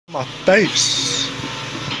My face.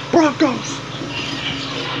 Broncos.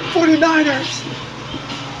 49ers.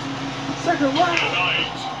 Second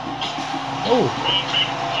round. Oh.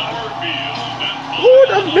 Oh,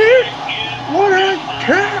 the man. What a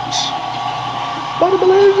catch. But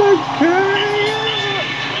believe it can.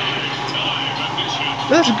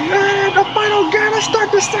 Let's get it. The final game. Let's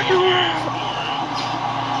start the second round.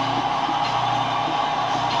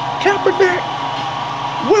 Kaepernick.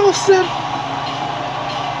 Wilson.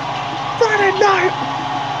 Friday night,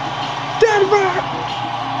 Denver.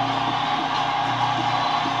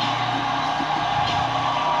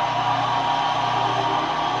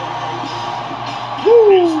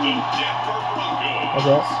 Woo! What's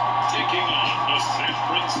up? Taking on the San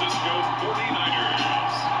Francisco 49ers.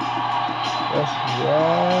 That's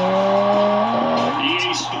right.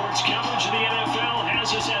 EA Sports coverage of the NFL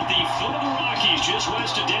has us at the foot of the Rockies, just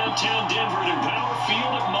west of downtown Denver at Power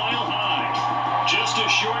Field at Mile High. Just a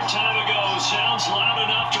short time ago, sounds loud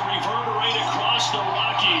enough to reverberate across the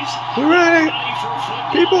Rockies. We're ready.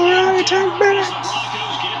 People ready. 10 minutes. The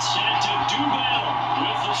Broncos get set to do battle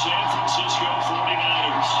with the San Francisco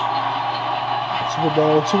 49ers. Super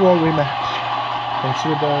Bowl rematch from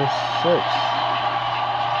Super Bowl 6.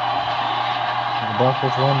 And the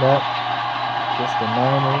Broncos won that. Just the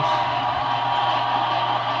Niners.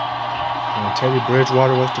 And Teddy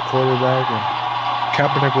Bridgewater was the quarterback, and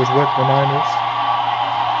Kaepernick was with the Niners.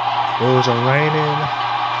 It was a raining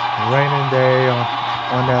day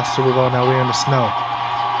on that Super Bowl. Now we're in the snow.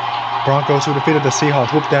 Broncos, who defeated the Seahawks,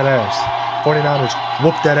 whooped that ass. 49ers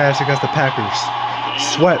whooped that ass against the Packers.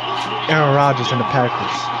 Swept Aaron Rodgers and the Packers.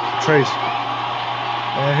 Crazy.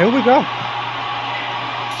 And here we go.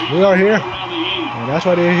 We are here. And that's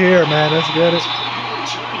why they're here, man. Let's get it.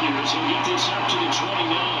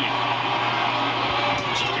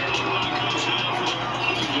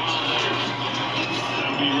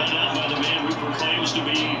 To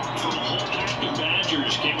be from a whole pack of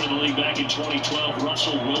Badgers, came into the league back in 2012,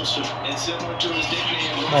 Russell Wilson. And similar to his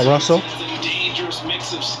nickname, Russell has a dangerous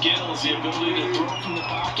mix of skills, the ability to throw from the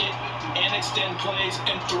pocket and extend plays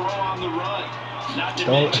and throw on the run. Not to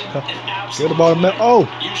mention an absolute get the ball. Oh!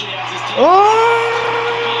 Usually has his team. Oh!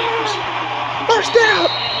 First down!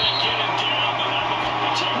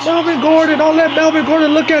 Melvin Gordon, don't let Melvin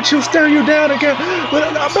Gordon look at you, stare you down again.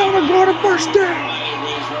 Melvin Gordon, first down.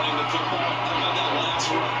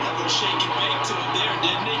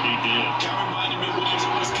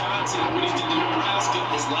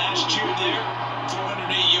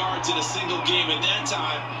 In a single game at that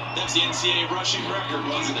time, that's the NCAA rushing record,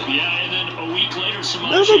 wasn't it? Yeah, and then a week later,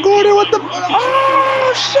 Melvin Gordon with the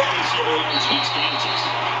shit!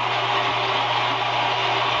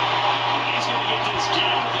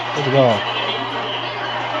 Let's go.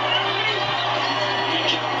 Good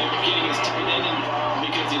job there getting his tight end involved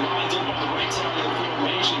because he lines up on the right side of the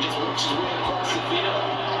formation, just works his way across the field.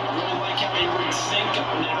 I really like how he would sync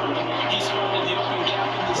on that. He's finding the open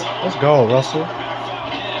gap in the zone. Let's go, Russell.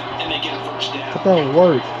 Put that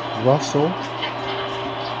work, Russell.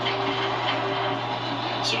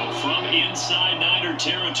 So from inside Niner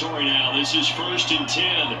territory now, this is 1st and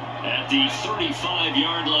 10 at the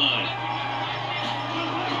 35-yard line.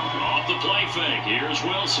 Off the play fake, here's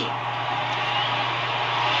Wilson.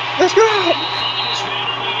 Let's go!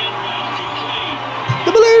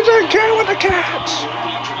 The Blazers came with the catch.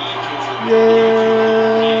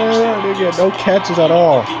 Yeah, they get no catches at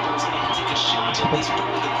all.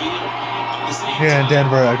 Here in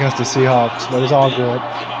Denver against the Seahawks, but it's all good.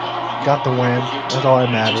 Got the win. That's all that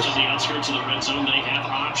matters. The outskirts of the red zone, they have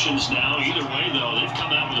options now. Either way, though, they've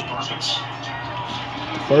come out with a purpose.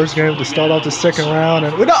 First game to start off the second round,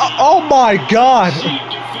 and oh my God!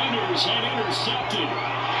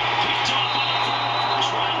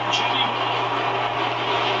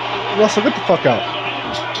 Russell, get the fuck out!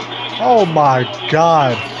 Oh my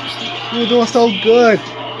God! You were doing so good.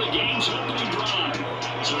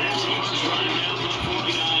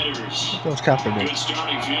 That was Kaepernick. Good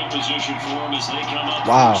starting field position for him as they come up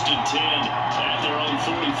wow. 1st and 10 at their own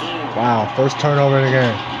 44. Wow, first turnover in the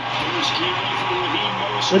game.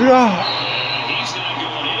 He's not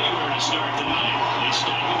going anywhere to start the night. They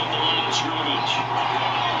stop him at the line of scrimmage.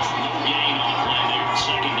 No gain on the play there,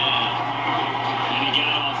 2nd down. And he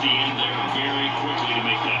got off the end there very quickly to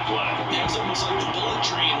make that play. It was almost like the bullet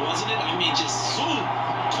train, wasn't it? I mean, just zoom,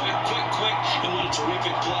 quick, and what a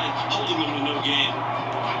terrific play, holding him to no gain.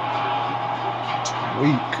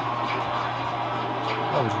 Weak.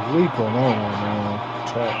 That was weak on that one, man.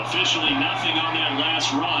 Officially nothing on that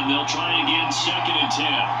last run. They'll try again 2nd and 10.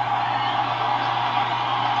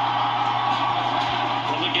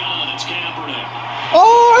 From the gun, it's Kaepernick.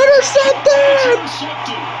 Oh, Intercepted!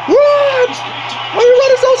 What? Why are you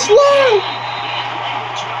running so slow?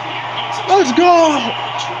 Let's go!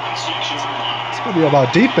 It's gonna be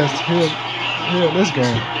about defense here in this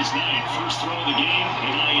game. First throw of the game,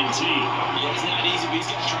 an INT. Yeah, it's not easy, but he's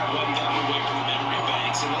got to try to run down away from the memory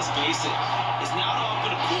banks. And let's face it, it's not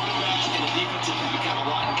often a quarterback and a defensive back have a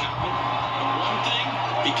lot in common. But one thing,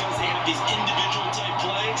 because they have these individual type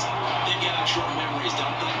plays, they've got short memories,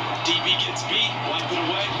 don't they? DB gets beat, wipe it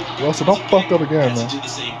away. Russell, don't fuck up again, man. Do the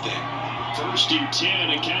same thing. First and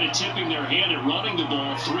 10, and kind of tipping their hand at running the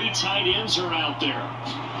ball. 3 tight ends are out there.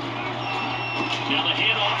 Now the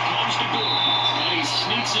handoff comes to Gordon, and he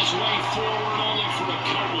sneaks his way forward only for a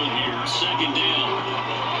couple here. Second down.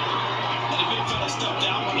 And the big fella stuffed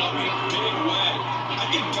that one up in a big way. I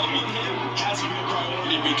think doubling him has to be a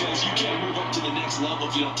priority because you can't move up to the next level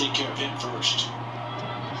if you don't take care of him first.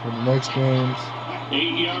 For the next games.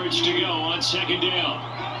 8 yards to go on second down.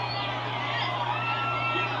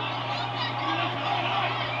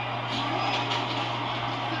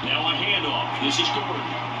 Now a handoff. This is Gordon.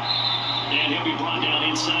 And he'll be brought down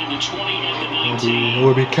inside the 20 at the 19. It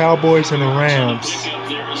will be Cowboys and the Rams.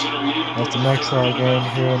 That's the next game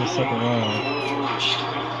here in the second round.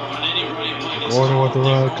 Gordon with the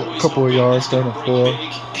run, a couple of yards, 3rd and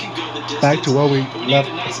 4. Back to where we left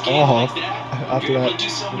off after that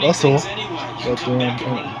Russell. But then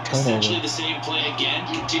turnover. The same play again.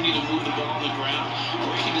 Continue to move the ball on the ground,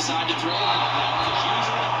 or you can decide to throw it.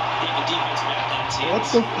 The defense back on its heels. What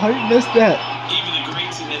the? How you missed that? Even the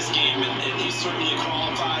greats in this game, and he certainly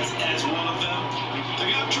qualifies as one of them.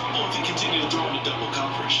 They're gonna have trouble if they continue to throw into double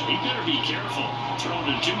coverage. He better be careful.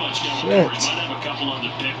 Throwing in too much double coverage. Might have a couple on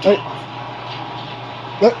the pick. Hey.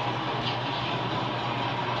 Look.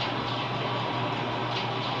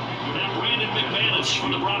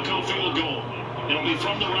 From the Bronco field goal. It'll be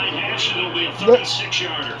from the right hash, and it'll be a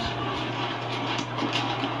 36-yarder.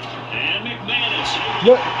 And McManus. And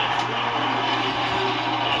the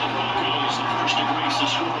Broncos, the first to grace the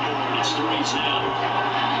scoreboard. It's 3 now.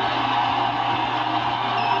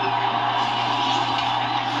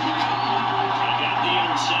 I got the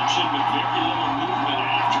interception, but very little movement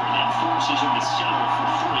after, and that forces him to settle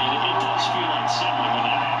for 3. And it does feel like settling when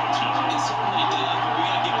that happens, doesn't it? It certainly did, but we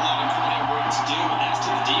got to give a lot of credit where it's due, and that's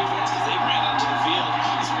to the defense, because they ran onto the field.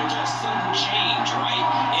 It's a sudden change, right?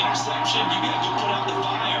 Interception, you got to go put out the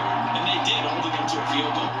fire, and they did, holding them to a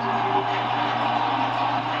field goal.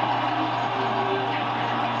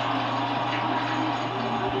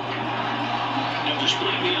 After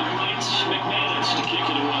splitting the uprights, McManus to kick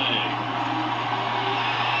it away.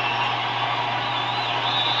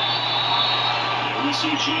 And we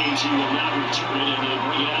see James, he will not return it, and they'll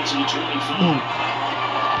bring it out to the 25.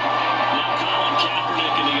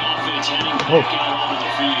 Heading back out onto the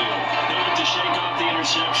field. They look to shake off the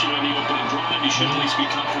interception on the opening drive. He should at least be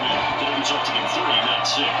confident that it was up to them 3, not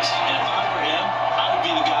 6. And if I were him, I would be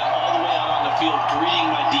the guy all the way out on the field greeting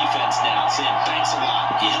my defense now, saying thanks a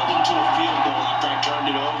lot. He held them to a field goal after I turned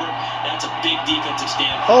it over. That's a big defensive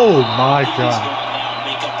stand. Oh my God. He's going now and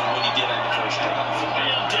make up for what he did on the first drive.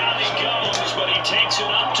 And down he goes, but he takes it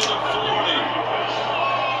up to the 40.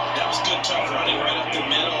 That was good, tough running right up the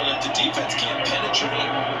middle. And if the defense can't penetrate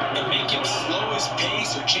and make him slow his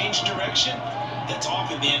pace or change direction, that's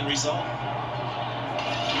often the end result.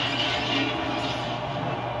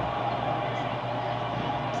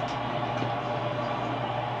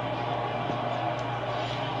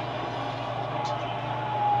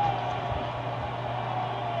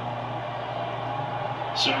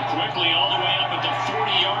 So quickly all the way up at the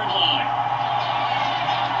 40-yard line.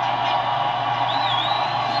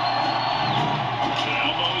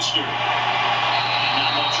 Now Mostert.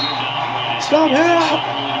 Not much room to operate. Stop him!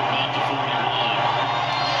 About the 41.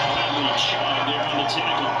 That little shot there on the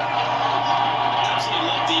tackle. Absolutely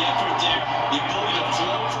love the effort there. The ability to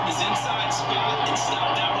flow from his inside spot and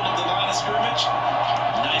stop that one at the line of scrimmage.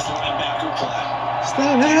 Nice linebacker play.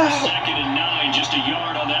 Stop him! 2nd and 9, just a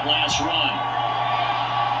yard on that last run.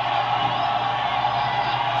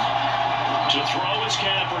 To throw is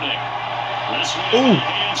Kaepernick. This one in the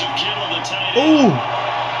hands of Kittle, the tight end.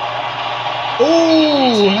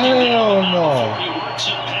 Oh, hell no. He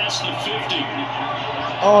works it past the 50.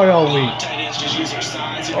 Oh, y'all weak. Tight ends just use their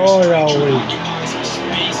size and Oh, their y'all strength to weak. occupy some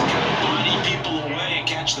space and kind of body people away and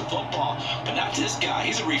catch the football. But not this guy.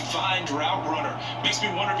 He's a refined route runner. Makes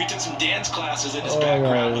me wonder if he took some dance classes in his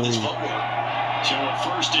background with his footwork. So a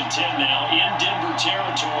 1st and 10 now in Denver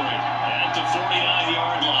territory at the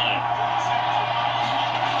 49-yard line.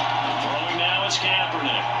 Throwing now is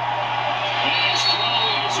Kaepernick. And his throw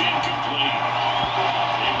is incomplete.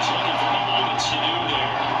 He was looking for the moments to do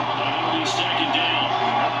there. But it'll be 2nd down.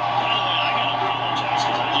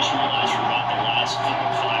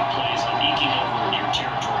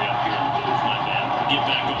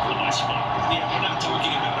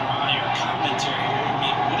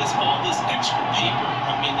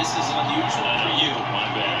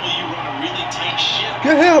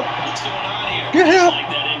 Get help! What's going on here? Get help! Like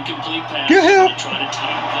that incomplete pass. Get help! Try to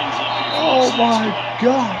tighten things up here. Oh my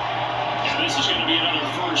God! And this is going to be another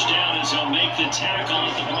first down as he'll make the tackle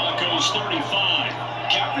at the Broncos 35.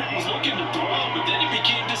 Kaepernick was looking to throw, but then it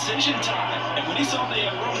became decision time. And when he saw they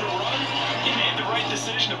had room to run, he made the right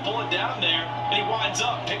decision to pull it down there, and he winds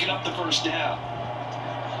up picking up the first down.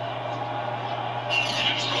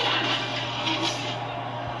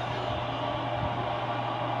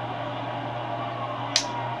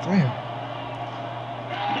 Damn.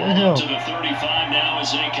 Ball up to the 35 now as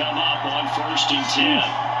they come up on 1st and 10.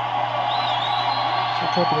 So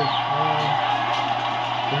Kaepernick,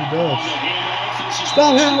 what he does.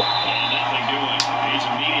 Stop help! And nothing doing. He's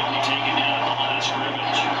immediately taken down at the line of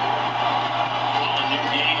scrimmage. Calling their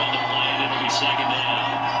game on the play, and it'll be 2nd down.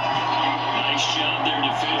 Nice job there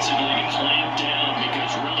defensively to clamp down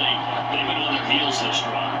because really they've been on their heels this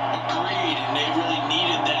drive. Agreed, and they really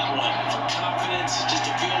needed that one for confidence, just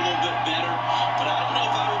to feel a little bit better. But I don't know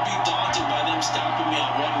if I would be daunted by them stopping me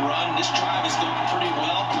on one run. This drive is going pretty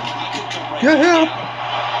well. I could come right back help! out.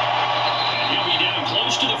 He'll be down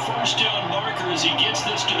close to the first down marker as he gets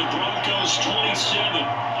this to the Broncos 27.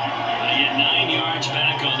 They get 9 yards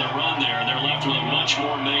back on the run there, and they're left with a much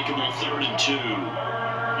more makeable 3rd and 2.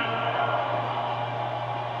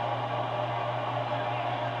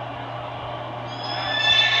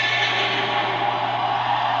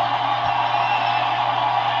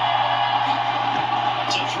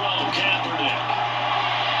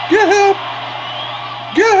 Get help!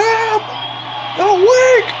 Get help! Oh,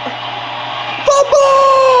 wait!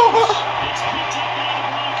 Football!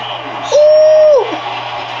 Ooh!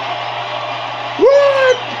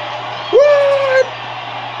 Run! Run!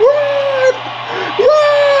 Run!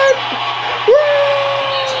 Run! Run!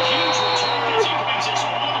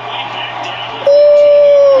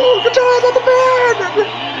 Ooh! Good job on the man!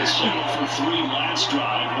 Settled for 3 last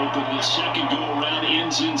drive, hoping the second go-around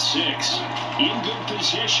ends in 6. In good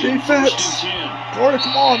position. Defense. 1st and 10. Gordon,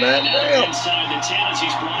 come on, man. Damn. Inside the 10 as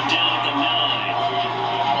he's brought down at the 9.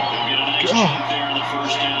 They'll get a nice chunk there in the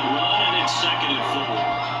first down run, and it's 2nd and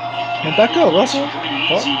 4. And back up, Russell. Pretty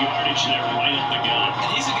easy yardage there, right up the gut.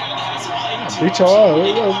 And he's a guy that has some height to Beat him, your so eye.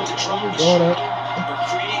 he doesn't have to What drop we his doing shoulder at? or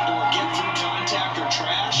create or get through contact or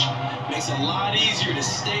trash. Makes it a lot easier to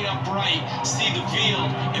stay upright, see the field,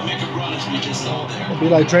 and make a run as we just saw there. It'll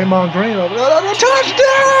be like Draymond Green over there.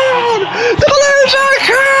 Touchdown! The Blazers are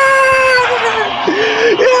coming!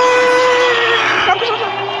 Yeah!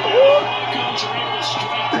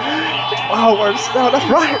 Oh, no, that's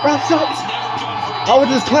right, Russell. I was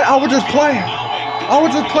just playing. Russell. I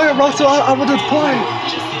was just playing.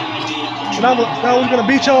 And I was gonna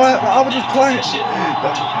beat your ass. I was just playing.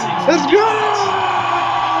 Let's go!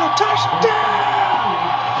 Touchdown!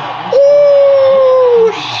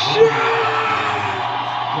 Ooh, shit!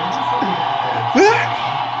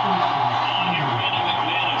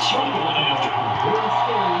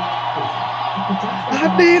 I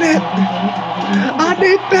need it. I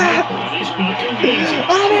need that.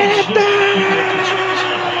 I need that.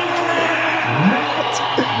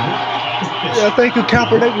 Yeah, thank you,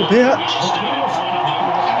 Kaepernick, bitch.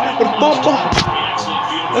 But football.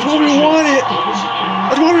 That's what we wanted.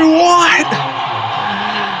 That's what we want.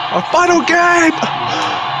 Our final game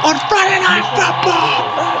on Friday Night Football.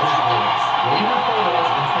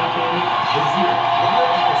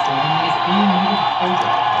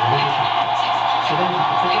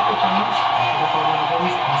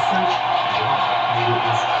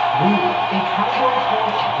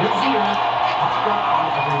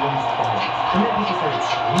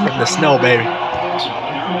 In the snow, baby.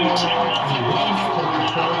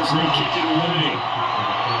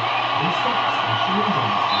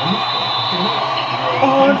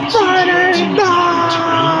 On Friday night.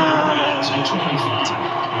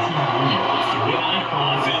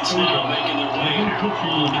 Offense now making their way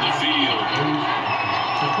onto the field.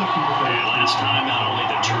 And last time, not only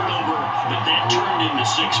the turnover, but that turned into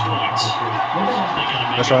 6 points.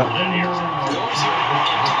 That's right.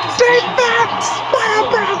 Defense!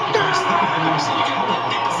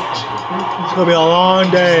 It's gonna be a long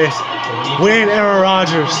day. We ain't Aaron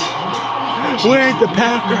Rodgers. We ain't the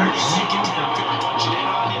Packers.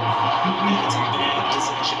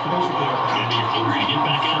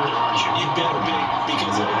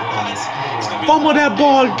 Fumble that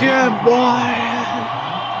ball again, boy.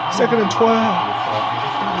 2nd and 12.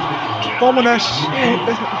 Fumble that shit.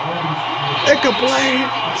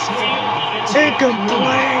 Incomplete.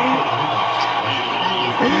 Incomplete.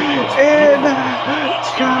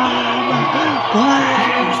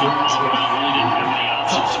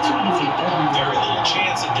 Very little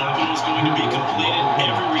chance that that one was going to be completed.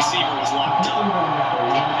 Every receiver was locked up.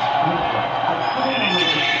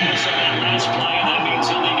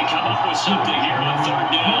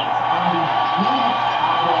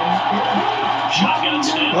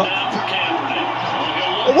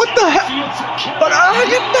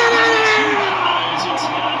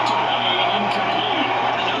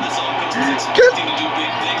 expecting to do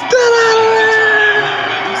big things. Get out of there!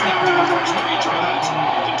 At least not through the first 3 drives.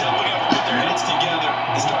 They're definitely going to put their heads together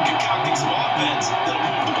and start concocting some offense that'll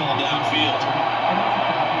move the ball downfield.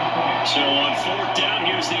 So on 4th down,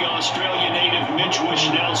 here's the Australian native Mitch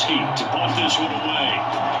Wishnowsky to punt this one away.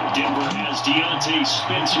 Denver has Deontay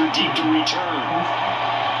Spencer deep to return.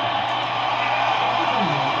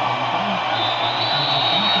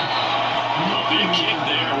 A big kick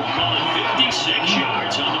there. We'll call it 56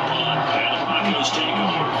 yards on the punt. And the Broncos take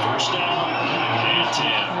over. 1st down and 10.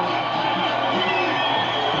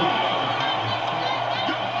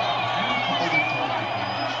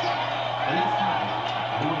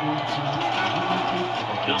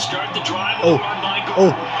 They'll start the drive. Oh,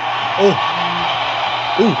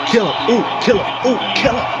 ooh, kill him, ooh, kill him, ooh,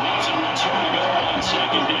 kill him. Well,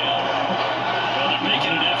 they're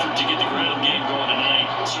making an effort to get the ground game going tonight.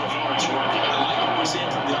 So far, it's working. I like what we're seeing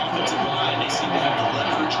from the offensive line. They seem to have the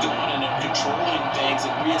leverage going and they're controlling things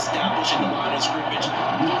and reestablishing the line of scrimmage,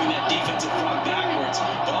 moving that defensive front backwards.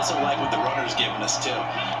 But also like what the runner's giving us too.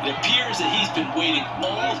 It appears that he's been waiting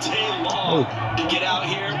all day long to get out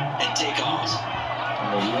here and take off.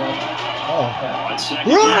 Oh. On 2nd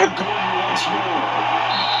Run! down, Gordon once more.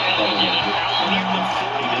 And they get it out near the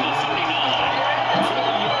 40 to the 39.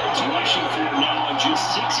 4 yards rushing for him now on just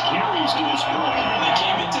 6 carries to this point. They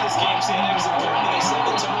came into this game saying it was important. They set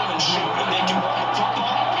the tone and showed that they can run the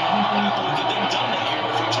football. I believe that they've done that here in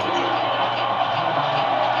the first quarter.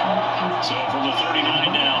 So from the 39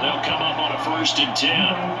 now, they'll come up on a 1st and 10.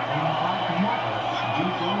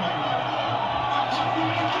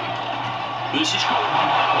 This is Gordon.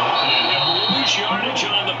 And they'll lose yardage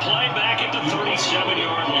on the play back at the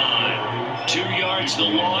 37-yard line. 2 yards the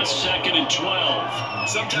loss, 2nd and 12.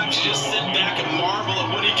 Sometimes you just sit back and marvel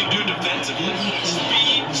at what he can do defensively.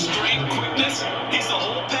 Speed, strength, quickness. He's the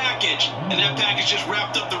whole package. And that package just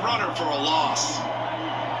wrapped up the runner for a loss.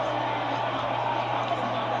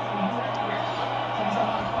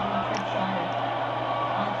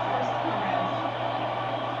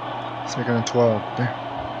 Second and 12. There.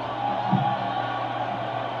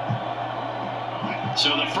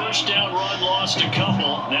 So the 1st down run lost a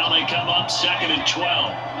couple. Now they come up 2nd and 12.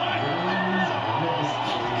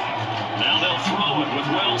 Now they'll throw it with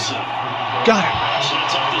Wilson. Got it.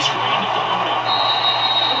 Sets up the screen to Gordon.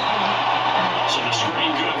 So the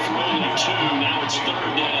screen good for only 2. Now it's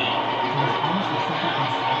 3rd down.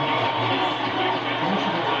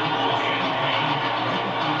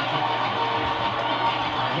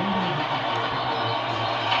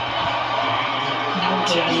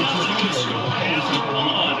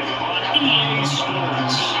 EA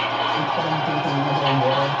Sports.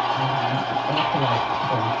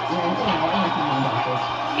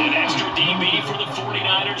 An extra DB for the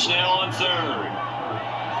 49ers now on 3rd.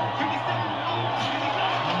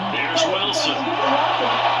 There's Wilson.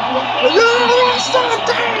 No, stop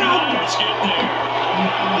down. Let's get there.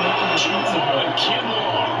 Joe and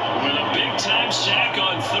Kinlaw with a big-time sack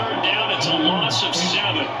on 3rd down. It's a loss of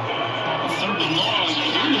 7. 3rd and long.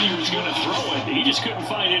 He knew he was going to throw it. He just couldn't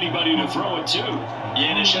find anybody to throw it to.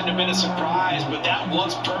 Yeah, and it shouldn't have been a surprise, but that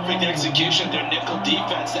was perfect execution. Their nickel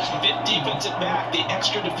defense, that 5th defensive back, the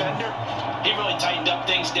extra defender, he really tightened up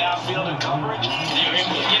things downfield and coverage, and they were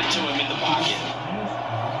able to get to him in the pocket.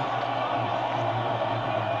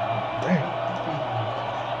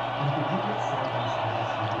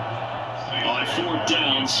 On 4th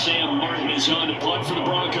down, Sam Martin is on to punt for the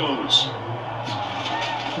Broncos.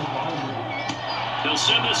 They'll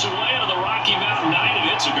send this away to the Rocky Mountain 9, and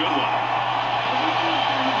it's a good one.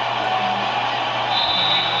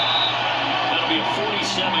 That'll be a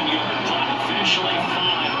 47-yard punt, officially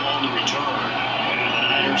 5 on the return. And the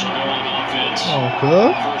Niners are going offense.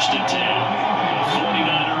 Okay. 1st and 10. The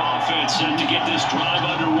 49er offense set to get this drive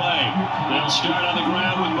underway. They'll start on the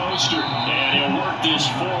ground with Mostert, and he'll work this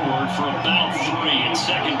forward for about 3 and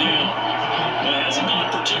 2nd down. It hasn't gone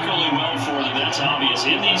particularly well for them, that's obvious.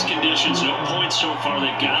 In these conditions, no points so far.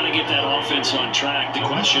 They've got to get that offense on track. The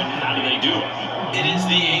question, how do they do it? It is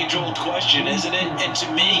the age-old question, isn't it? And to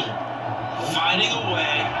me, finding a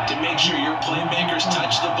way to make sure your playmakers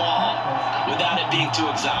touch the ball without it being too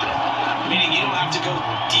exotic. Meaning you don't have to go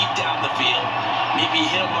deep down the field. Maybe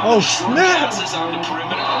hit them on the short passes on the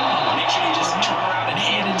perimeter. Make sure you just turn around and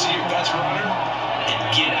hand it to your best runner and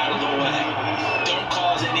get out of the way. Don't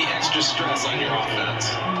cause any extra stress on your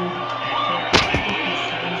offense.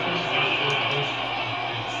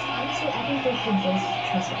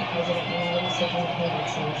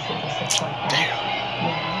 Damn.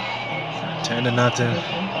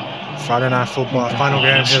 10-0. Friday Night Football. Final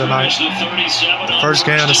game here tonight. The first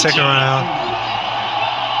game of the 2nd round.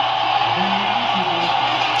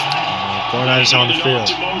 Go. 49ers on the field.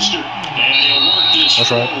 That's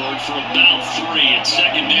right. For about 3 at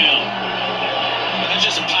second down. There's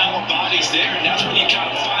just a pile of bodies there, and that's when you kind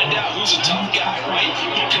of find out who's a tough guy, right?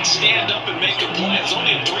 Who can stand up and make a play. It's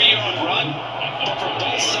only a 3-yard run, but for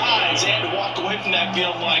both sides, they had to walk away from that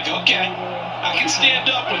feeling like, okay, I can stand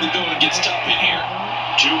up when the going gets tough in here.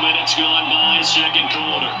 2 minutes gone by, second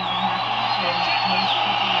quarter.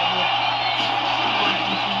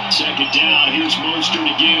 Second down, here's Mostert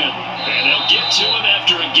again. And they'll get to him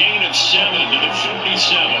after a gain of 7 to the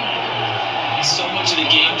 47. So much of the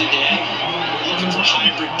game today, we're looking for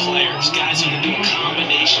hybrid players, guys who can do a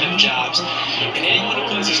combination of jobs. And anyone who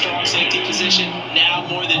plays a strong safety position, now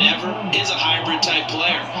more than ever, is a hybrid type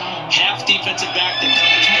player. Half defensive back that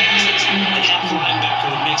covers passes, and half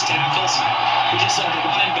linebacker that makes tackles. We just saw the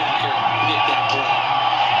linebacker make that play.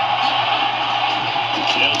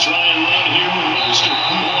 They'll try and run here with Mostert.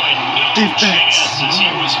 Boy, no Defense. chance as he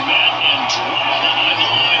was met and dropped behind the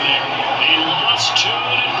line there. They lost 2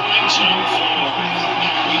 and it brings home 4.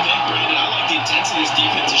 You think, Brandon, I like the intensity this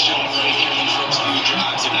defense is showing right here in these first few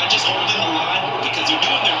drives. They're not just holding the line because they're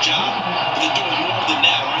doing their job, but they're doing more than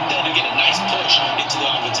that, aren't they? To get a nice push into the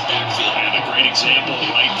offensive backfield. And a great example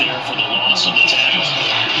right there for the loss on the tackle.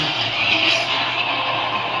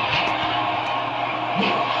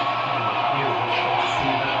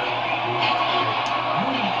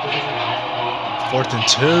 4th and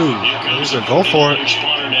 2. He's going to go for it.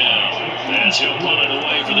 As he'll punt it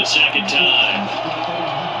away for the second time.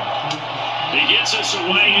 He gets us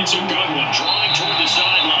away. It's a good one. Drawing toward the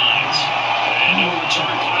sidelines. And no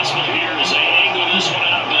return possible here as they angle this one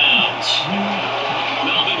out of bounds.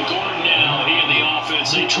 Melvin Gordon now, he and the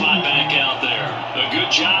offense, they trot back out there. A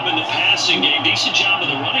good job in the passing game. Decent job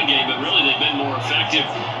in the running game, but really they've been more effective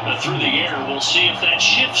through the air. We'll see if that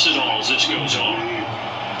shifts at all as this goes on.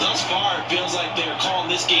 Thus far, it feels like they're calling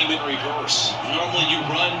this game in reverse. Normally you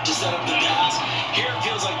run to set up the pass. Here it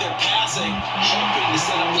feels like they're passing, hoping to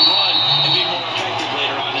set up the run and be more effective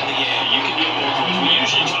later on in the game. You can do it both ways. We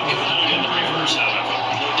usually talk about it in the reverse, however.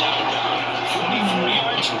 No doubt about it. 44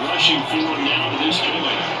 yards rushing for him now to this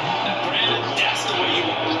point. Now, Brandon, that's the way you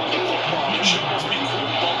want to run the football. There should be quick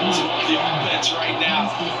bubbles off the offense right now.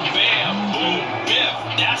 Bam, boom,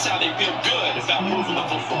 biff. That's how they feel good about moving the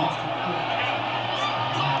football.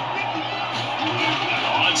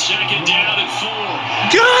 On second down and 4.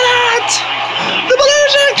 Got it! The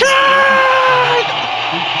Blues are tied!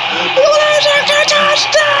 The Blues are tied!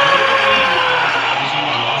 Touchdown!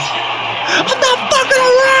 I'm not fucking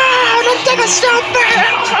around! I'm taking a selfie!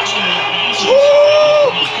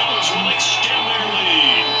 Woo! Will extend their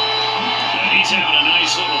lead. And he's having a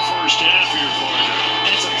nice little first half here for him.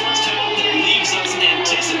 It's a first half that leaves us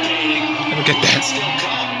anticipating. Let me get that. Still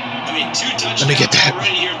come. I mean, 2 touchdowns Let me get that.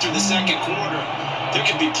 already here through the second quarter. There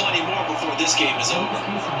could be plenty more before this game is over.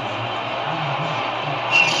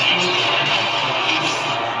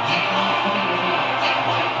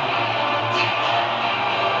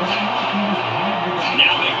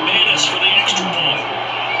 Now McManus for the extra point.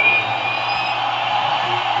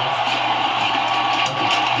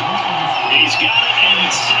 He's got it, and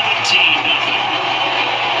it's 17-0.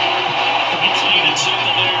 Clean and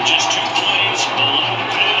simple there, just 2 plays below the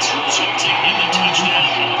pass, resulting in the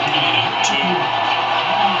touchdown on play number 2.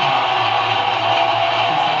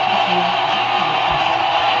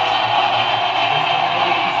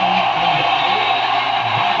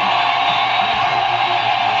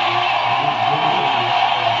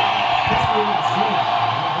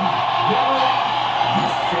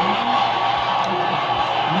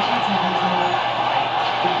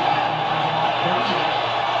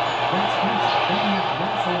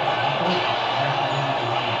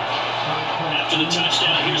 After the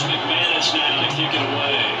touchdown, here's McManus now to kick it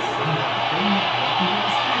away.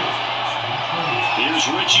 Here's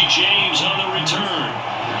Richie James on the return.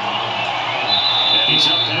 And he's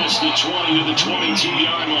up past the 20 to the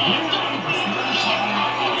 22-yard line.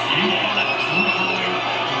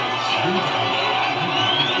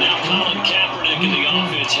 Now Colin Kaepernick in the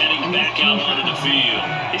offense heading back out onto the field.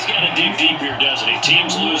 He's got to dig deep here, doesn't he?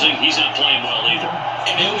 Team's losing. He's not playing well either.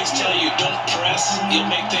 And they always tell you, don't press. You'll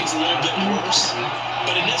make things a little bit worse.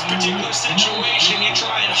 But in this particular situation, you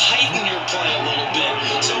try and heighten your play a little bit.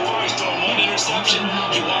 So far, he's thrown 1 interception.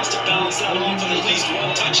 He wants to balance that off with at least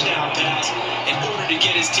 1 touchdown pass in order to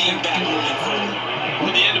get his team back moving forward.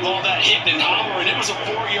 At the end of all that hitting and hollering, it was a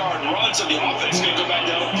 4-yard run, so the offense is going to go back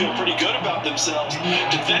down and feel pretty good about themselves.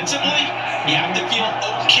 Defensively, you have to feel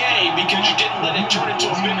okay because you didn't let it turn into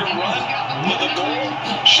a bigger run. But the goal,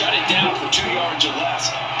 shut it down for 2 yards or less.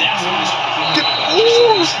 That's what he's talking about.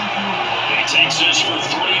 He takes this for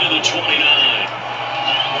 3 to the 29.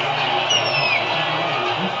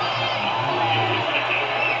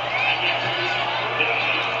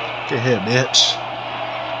 ahead, bitch.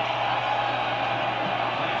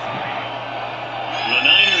 The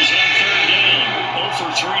Niners on third down. 0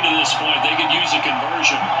 for 3 to this point. They could use a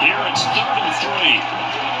conversion. Here it's 3rd and 3.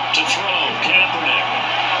 To throw, Kaepernick.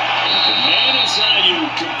 Manisayu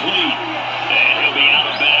complete. And he'll be out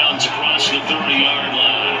of bounds across the 30-yard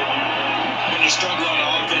line. When you struggle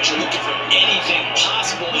on offense, you're looking for anything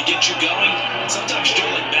possible to get you going. Sometimes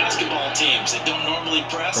you're like basketball teams that don't normally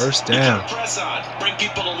press. First down. You press on, bring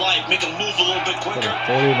people to life, make them move a little bit For quicker.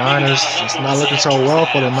 the 49ers, it's not looking so well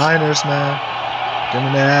for the Niners, man. Give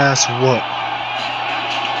me their ass whoop.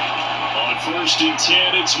 On 1st and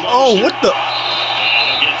 10, it's Mostert. Oh, what the? And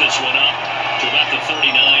they'll get this one up to about the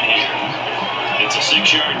 39 here. It's a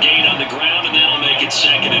 6-yard gain on the ground, and that'll make it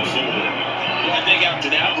 2nd and 4. Well, I think after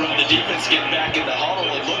that run, the defense getting back in the huddle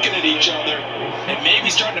and looking at each other and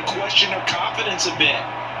maybe starting to question their confidence a bit.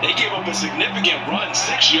 They gave up a significant run, 6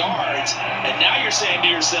 yards, and now you're saying to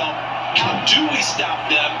yourself, how do we stop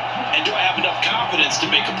them, and do I have enough confidence to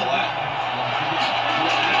make a play?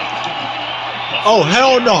 Oh,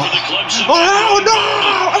 hell no. Oh, hell no.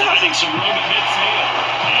 Finding some room at midfield.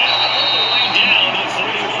 And all the way down to the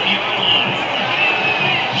 41-yard line.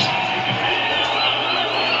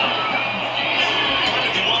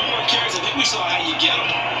 If you want more carries, I think we saw how you get him.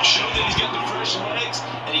 Show that he's got the fresh legs,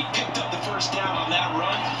 and he picked up the first down on that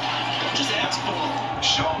run. Don't just ask for him.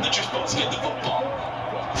 Show him that you're supposed to get the football.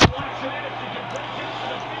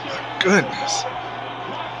 Goodness.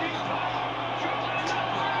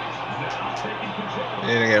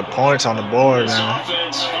 You need to get points on the board, This man.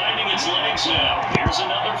 offense finding its legs now. Here's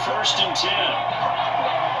another 1st and 10.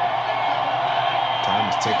 Time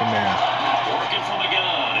to take a nap. Working from the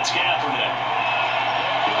gun. It's Kaepernick.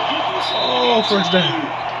 Oh, first down.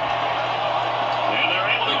 And they're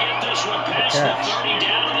able to get this one past the 30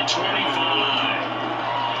 down to the 25.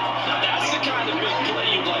 Now that's the kind of big play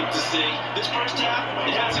you'd like to see. This first half,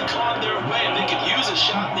 it hasn't gone their way, and they could use a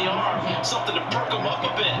shot in the arm, something to perk them up a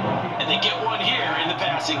bit. And they get one here in the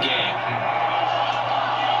passing game.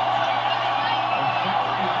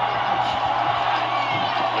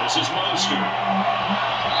 This is Mostert.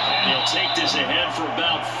 And he'll take this ahead for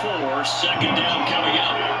about 4. 2nd down coming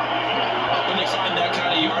up. When you find that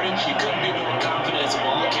kind of yardage, you couldn't be more confident as a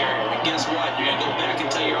ball carrier. And guess what? You're going to go back and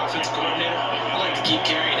tell your offensive coordinator, I'd like to keep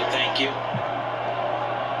carrying it, thank you.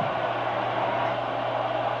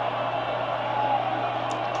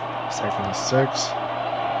 Second and 6.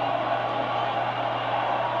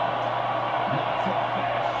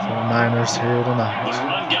 49ers here The tonight.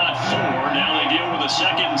 run got 4. Now they deal with a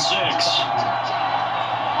 2nd and 6.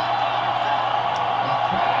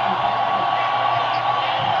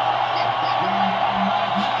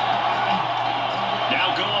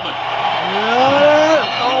 Now Gorman.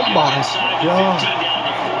 Oh my Inside the 15 God. down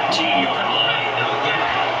the 14-yard line.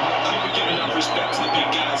 I would give enough respect to the big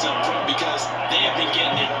guys up front because they have been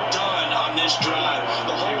getting it done on this drive.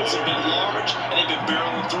 The holes have been large, and they've been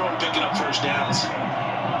barreling through and picking up first downs.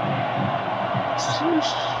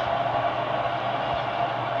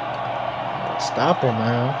 Stop him,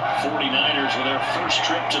 man. 49ers with their first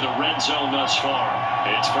trip to the red zone thus far.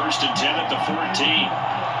 It's 1st and 10 at the 14.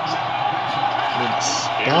 Here's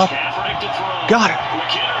Stop. Kaepernick to throw. Got it.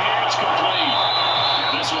 McKinnon here, it's complete.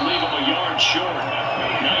 This will leave him a yard short.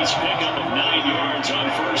 Nice pickup of 9 yards on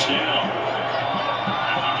 1st down.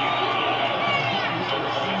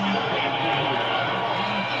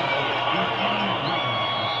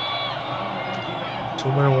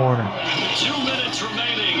 Two-minute warning. 2 minutes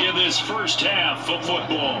remaining in this first half of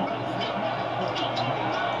football.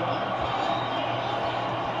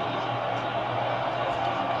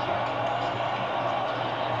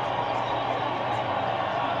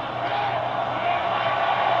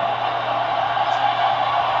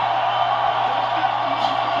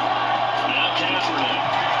 Now Kaepernick.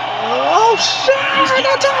 Oh, shit!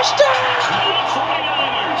 A touchdown!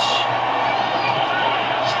 49ers.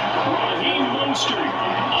 Raheem Mostert,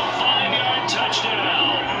 a 5-yard touchdown.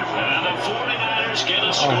 And the 49ers get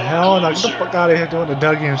a score. Oh, hell no. Get the fuck out of here doing the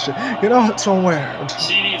Dougie and shit. Get out somewhere.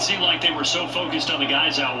 See, it seemed like they were so focused on the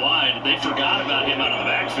guys out wide, they forgot about him out of the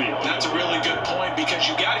backfield. That's a really good point because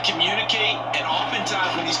you got to communicate, and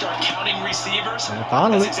oftentimes when you start counting receivers, And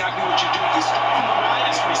finally, that's exactly what you do. You start from the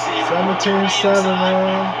widest receiver. 17-7,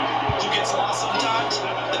 man. Who gets lost sometimes?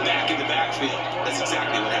 The back in the backfield. That's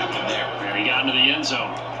exactly what happened there. And he got into the end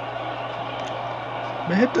zone.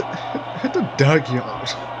 Man, hit the Dougie on.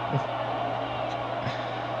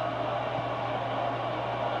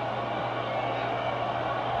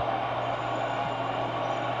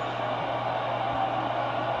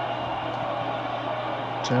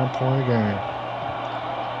 Point game.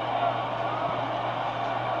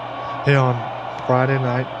 here on Friday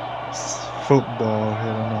night football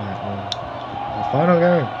here tonight. The final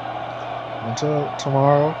game until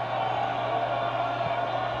tomorrow.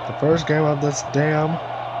 The first game of this damn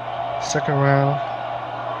second round.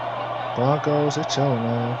 Broncos, they're chilling,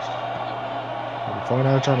 man. Before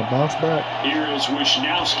now, trying to bounce back. Here is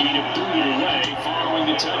Wisnowski to boot it away following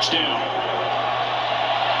the touchdown.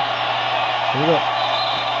 Here we go.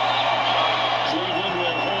 Cleveland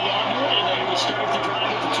will hold on to it, and they will start the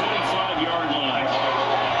drive at the 25-yard line.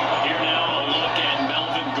 Here now, a look at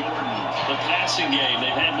Melvin Gordon. The passing game,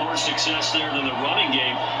 they've had more success there than the running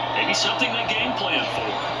game. Maybe something they game plan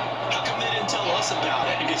for. How come they didn't tell us about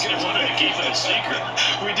it? Because they wanted to keep it a secret.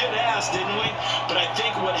 We did ask, didn't we? But I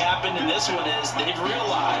think what happened in this one is they've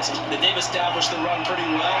realized that they've established the run pretty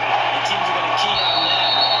well, and teams are going to key on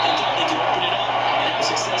that. They thought they could open it up and have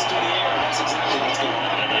success through the air, and that's exactly what's going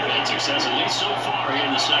on. And they've had success, at least so far, here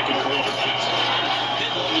in the second quarter.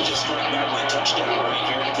 They'd love to just strike out with a touchdown right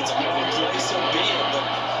here. If it's a moving play, so be it.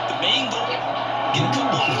 But the main goal, get a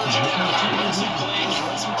couple of first downs, run some plays,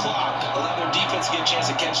 run some clock, allow their defense to get a chance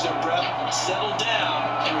to catch their breath, settle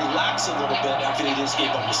down, and relax a little bit after they just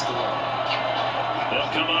gave up the score.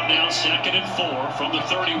 They'll come up now 2nd and 4 from the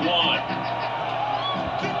 31.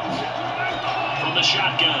 From the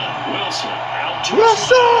shotgun, Wilson out to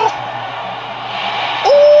Wilson!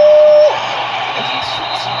 Oh! He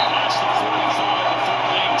slips it past the 45 before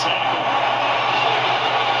being tackled.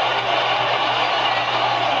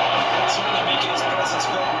 Certainly making his presence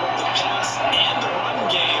felt in both the pass and the run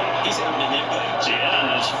game. He's having an impact.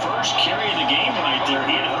 Yeah, his first carry of the game right there.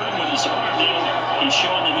 He had hurt him with his arm. Now he's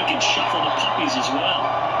showing that he can shuffle the puppies as well.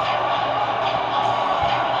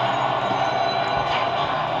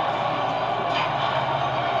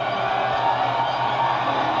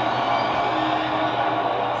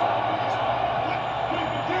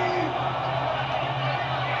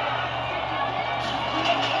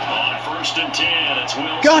 On 1st and 10, it's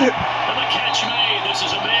Wilson. Got it! And the catch made. This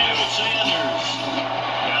is Emmanuel Sanders.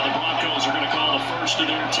 Now the Broncos are going to call the first of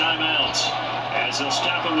their timeouts as they'll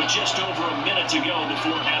stop it with just over a minute to go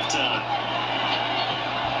before halftime.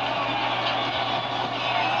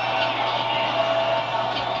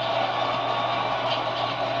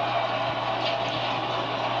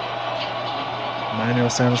 Emmanuel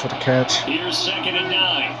Sanders with the catch. Here's 2nd and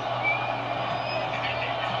 9.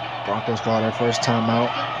 Broncos got their first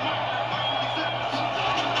timeout.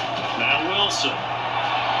 Now Wilson.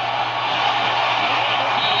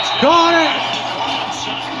 Got it!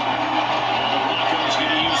 The Broncos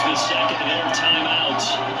going to use the second of their timeouts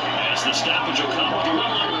as the stoppage will come with a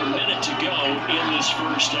little over a minute to go in this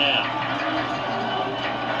first half.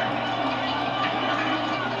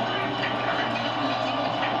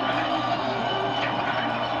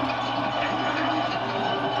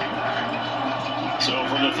 So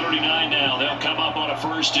from the 39 now, they'll come up on a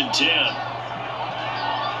 1st and 10.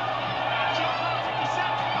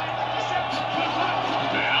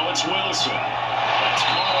 Now it's Wilson. That's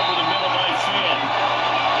caught over the middle by Finn.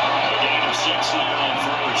 A gain of 6 there on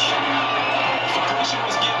 1st. The pressure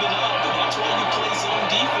was given up, and that's why you play zone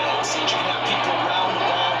defense, so you can have people around the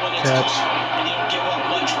ball when it's Catch. caught, and you don't give up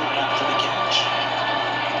much right after the catch.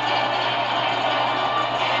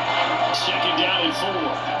 2nd down and 4.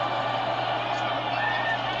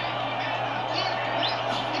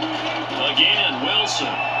 Again, Wilson.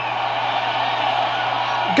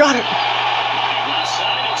 Got it! Left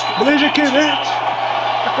side, it's good. Malaysia kid, man.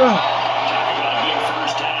 Talking about a big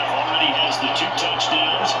first half. Already has the 2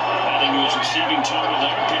 touchdowns. Adding to his receiving total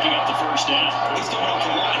there, picking up the first half. He's going off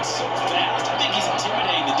the line so fast. I think he's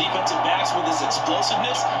intimidating the defensive backs with his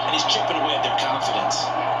explosiveness, and he's chipping away at their confidence.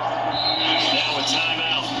 Now a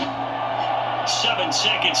timeout. 7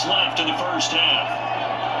 seconds left in the first half.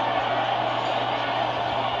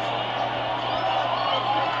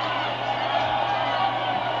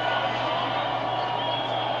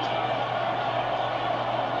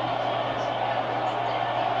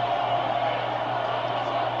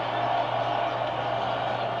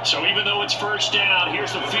 So even though it's first down,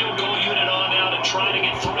 here's the field goal unit on now to try to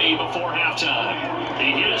get 3 before halftime.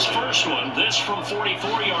 He hit his first one, this from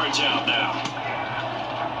 44 yards out now.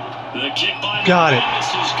 The kick by Got it. This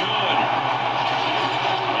is good.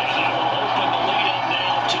 And that will open the lead up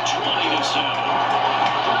now to 20-7.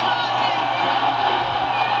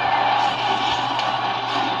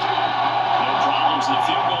 No problems in the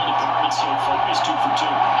field goal department so far. Is 2 for 2.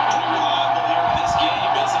 Pretty reliable here in this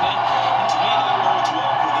game, isn't it? And to me, that bodes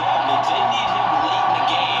well for them. If they need him late in the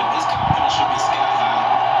game, his confidence should be sky high.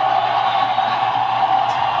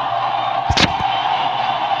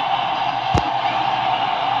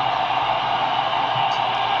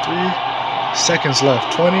 3 seconds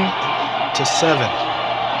left. 20. to 7.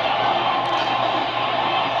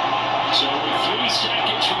 So with 3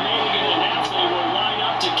 seconds remaining in the half, they will line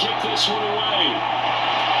up to kick this one away.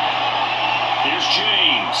 Here's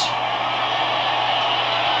James.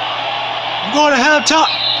 We're going to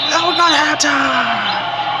halftime. Now we're going to halftime.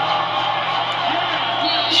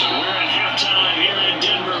 So we're at halftime here in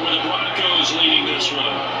Denver with the Broncos leading this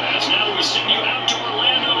one. As now we send you out to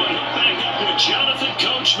Orlando and hook back up with Jonathan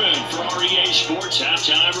Coachman for our EA Sports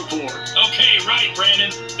Halftime Report. Okay, right,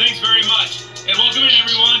 Brandon. Thanks very much. And welcome in,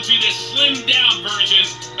 everyone, to this slimmed-down version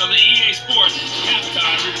of the EA Sports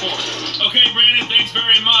Halftime Report. Okay, Brandon, thanks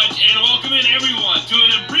very much. And welcome in, everyone, to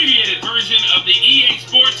an abbreviated version of the EA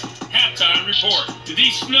Sports Halftime Report.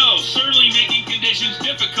 These snows certainly making conditions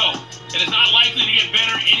difficult, and it's not likely to get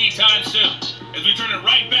better anytime soon. As we turn it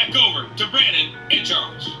right back over to Brandon and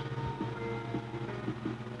Charles.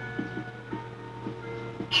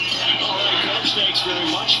 All right, Coach, thanks very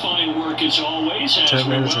much. Fine work as always. 10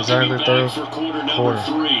 minutes, exactly third for quarter number quarter.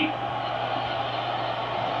 3.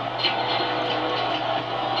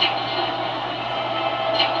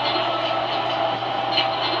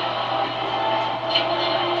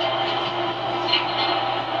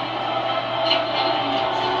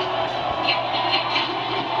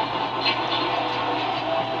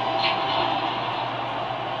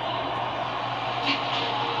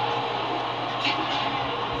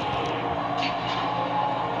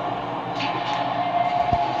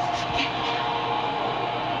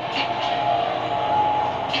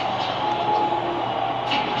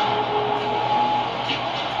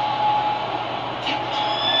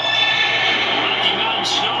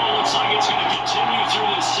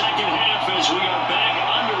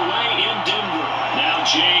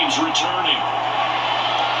 James returning.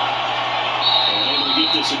 And able to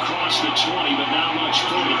get this across the 20, but not much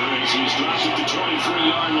further as he's dropped at the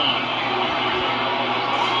 23-yard line.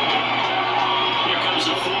 Here comes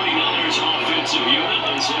the 49ers offensive unit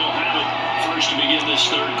as they'll have it first to begin this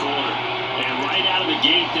third quarter. And right out of the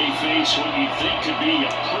gate, they face what you think could be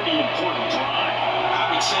a pretty important drive.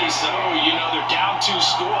 I would say so. You know, they're down 2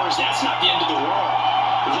 scores. That's not the end of the world.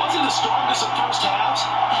 It wasn't the strongest of first halves,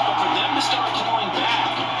 but for them to start clawing back,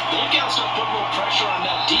 they've got to start putting more pressure on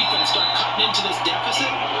that defense, start cutting into this deficit.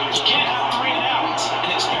 You can't have 3 and outs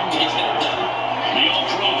and expect to get that done. The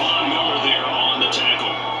all-pro Von Miller there on the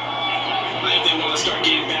tackle. If they want to start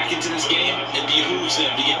getting back into this game, it behooves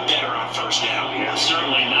them to get better on first down. Yeah,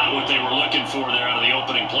 certainly not what they were looking for there out of the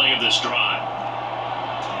opening play of this drive.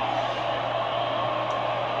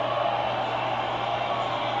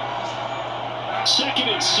 Second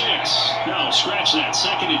and 6. No, scratch that.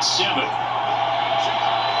 Second and 7.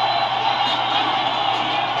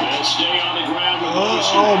 They'll stay on the ground with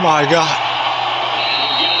Oh my God.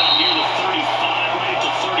 They'll get it up near the 35, right at the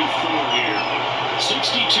 34 here.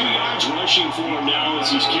 62 yards rushing for him now as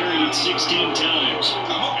he's carried it 16 times.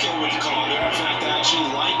 I'm okay with the call there. In fact, I actually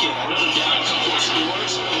like it. I know they're down a couple of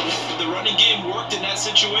scores, but the running game worked in that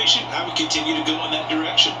situation. I would continue to go in that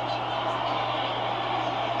direction.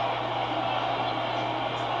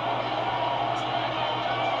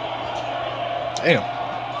 Damn.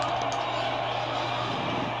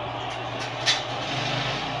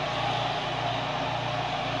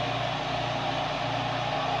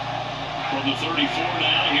 From the 34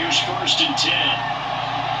 now, here's first and 10.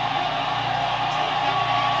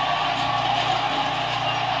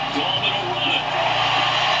 Gallman will run it.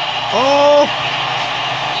 Oh!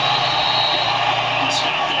 The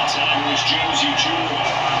stop that time was Josie Jewell.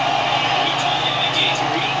 We call it in games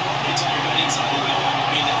where we don't normally talk about inside the line. I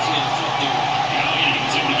mean, that fleet of foot there. He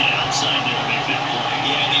was able to get outside there and make that play.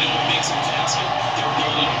 Yeah, and you know what makes them faster? Their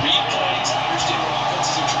ability to read plays, understand what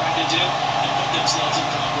offenses are trying to do, and put themselves in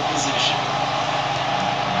proper position.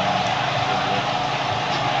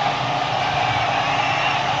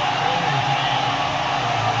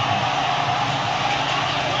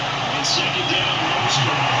 On second down,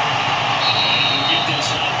 Mostert. We'll get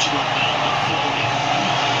this out to about the 40.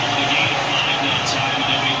 The gain of 5 that time, and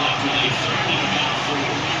they'll be left with a third and about 4.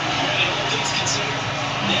 And all things considered,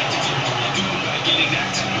 they have to feel pretty good about getting that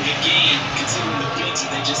type of a game, considering the blitz that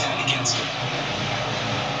they just had against them.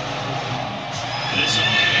 This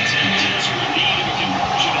offense in desperate need of a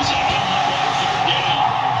conversion as they come up on third down.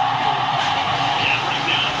 Kaepernick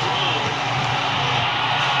now throw.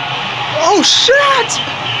 Oh shit! He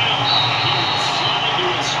will slide to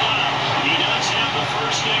a stop. He does have the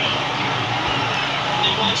first down. When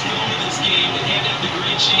they watch film of this game and hand out the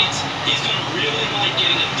green sheets, he's going to really like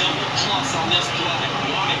getting a double plus on this play.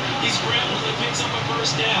 Why? He's scrambles and picks up a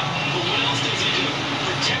first down. But what else does he do?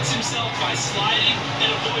 Protects himself by sliding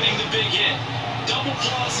and avoiding the big hit. Double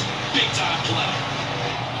plus, big time play.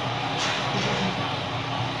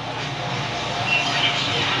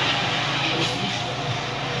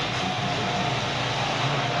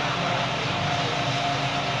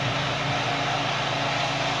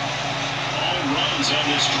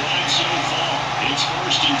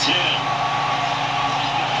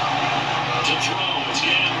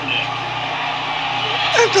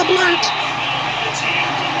 It's a blitz. It's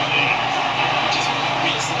incomplete. Just want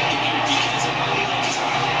me a second here because in my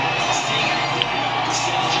lifetime, seeing how quarterback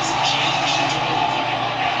percentages have changed in total football.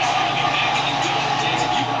 I mean, back in the good old days,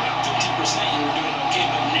 if you were around 50%, you were doing okay.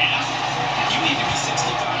 But now, you need to be 65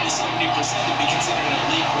 to 70% to be considered an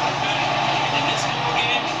elite quarterback. In this ball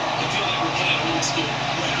game, I feel like we're playing old school,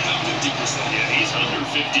 right around 50%. Yeah, he's under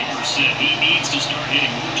 50%. He needs to start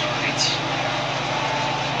hitting more targets.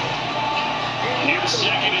 Here's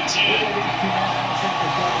 2nd and 10.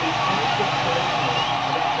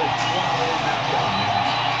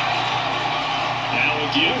 Now a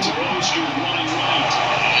give to Mostert running right.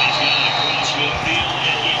 He's got it across midfield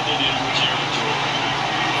and into Denver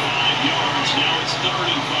territory. 5 yards. Now it's 3rd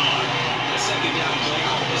and 5. The second down play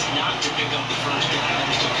call was not to pick up the first down. It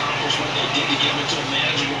was to accomplish what they did to get them into a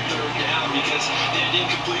manageable 3rd down because they had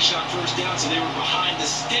incompletion on 1st down, so they were behind the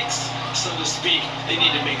sticks, so to speak. They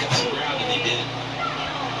needed to make up some ground, and they did.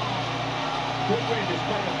 Play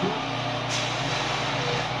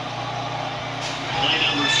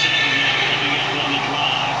number 7 now coming up on the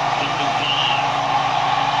drive. 3rd and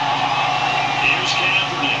 5. Here's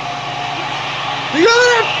Kaepernick. You got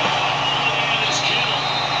it. And it's Kittle.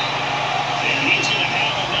 And he's going to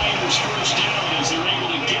have a Niners first down as they're able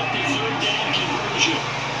to get the 3rd down conversion.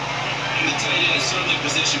 And the tight end is certainly a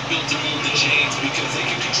position built to move the chains because they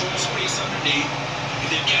can control space underneath. If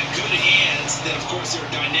they've got good hands, then of course they're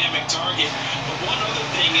a dynamic target. But one other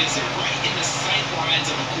thing is they're right in the sight lines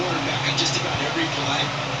of a quarterback on just about every play.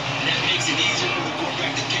 And that makes it easier for the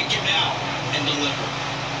quarterback to pick him out and deliver.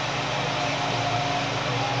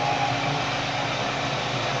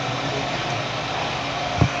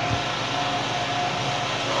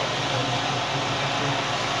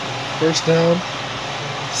 First down.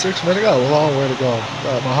 6 minutes. Got a long way to go.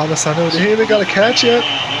 Got Mohamed Sanu. Did he even got a catch yet?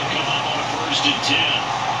 They'll come up on a 1st and 10.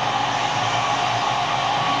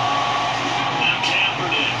 Now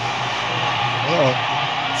Kaepernick. Uh-oh.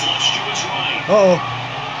 Flush to his right. Uh-oh.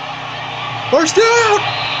 First down!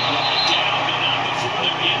 Brought down, but not before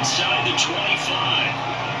they're inside the 25.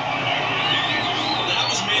 Well, that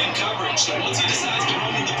was man coverage. So once he decides to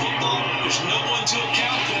run with the football, there's no one to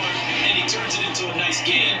account for him, and he turns it into a nice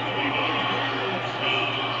game.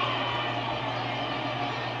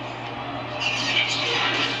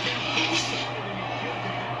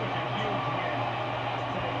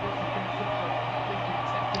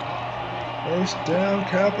 First down,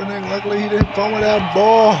 Kaepernick. Luckily, he didn't throw me that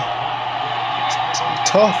ball. It's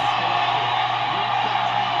tough.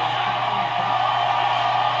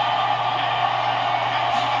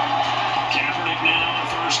 Kaepernick now on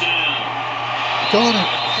 1st down. Got it.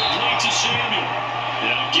 Complete to Samuel.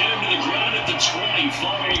 They'll get him to the ground at the 20,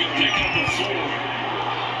 following a pickup of 4.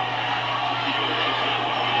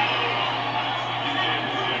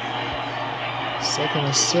 2nd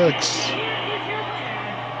and 6.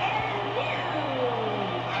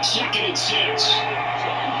 2nd and 6.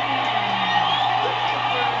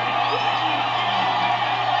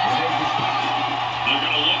 They're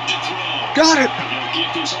going to look to throw. Got it. They'll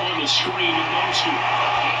get this on the screen to Mostert.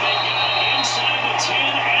 They got it inside the 10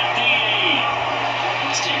 at the 8.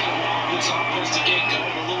 It's taken a while for this offense to get going.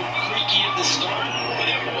 A little creaky at the start, but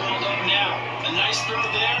they're rolled up now. A nice throw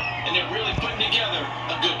there, and they're really putting together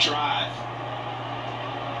a good drive.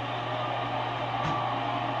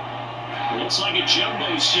 Looks like a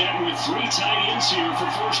jumbo set with 3 tight ends here for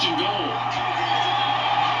 1st and goal.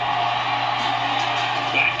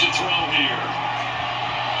 Back to throw here.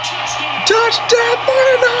 Touchdown! Touchdown,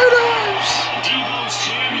 49ers! Deebo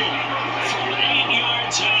Samuel from 8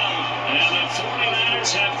 yards out. And the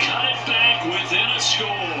 49ers have cut it back within a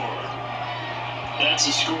score. That's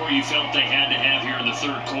a score you felt they had to have here in the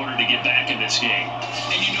 3rd quarter to get back in this game.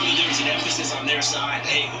 And you know that there's an emphasis on their side.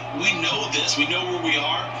 Hey, we know this. We know where we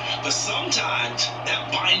are. But sometimes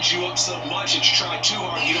that binds you up so much that you try too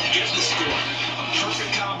hard, you don't get the score. A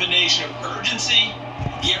perfect combination of urgency,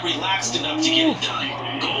 yet relaxed enough to get it done.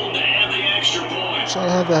 Goal to add the extra point.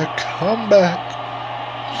 Trying to have that comeback.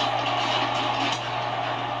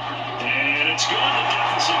 And it's good. The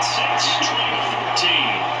deficit 6,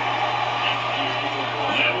 20-14.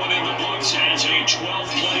 That one in the books has a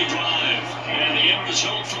 12-play drive. And the end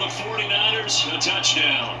result for the 49ers, a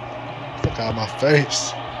touchdown. Look out my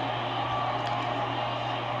face.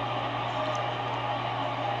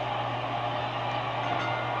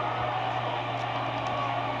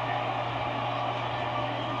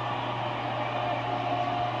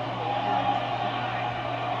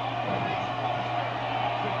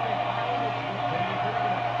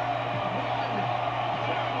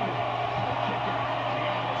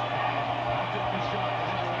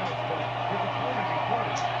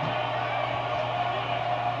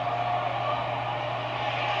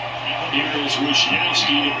 Here is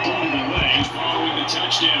Wisnowski to put it away following the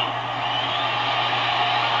touchdown.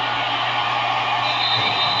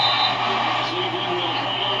 Cleveland will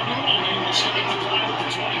hold on, and they will start the drive at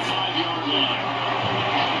the 25-yard line.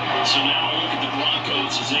 So now a look at the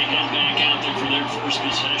Broncos as they head back out there for their first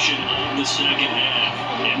possession of the second half.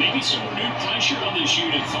 And maybe some renewed pressure on this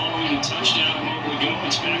unit following the touchdown a moment ago.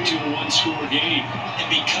 It's back to a one-score game. And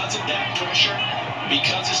because of that pressure,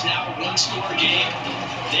 because it's now a one-score game,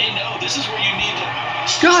 they know this is where you need to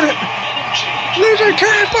Got it. momentum change. Loser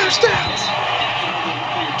can't first down.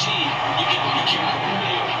 On your team, you can be careful.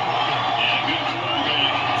 And a good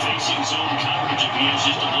quarterback facing zone coverage. If he has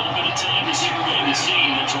just a little bit of time to survey the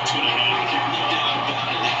scene, that's what's going to happen. No doubt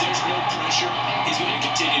about it. If there's no pressure, he's going to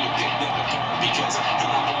continue to pick them apart because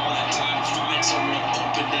he'll have all that time to find someone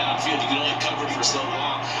open downfield. You can only cover for so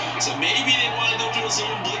long. So maybe they want to go to a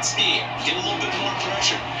zone blitz scheme, get a little bit more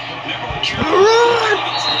pressure. Remember when Carolina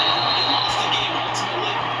against Denver, they lost the game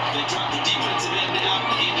ultimately. They dropped the defensive end out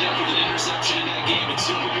and ended up with an interception in that game in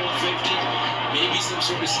Super Bowl 50. Maybe some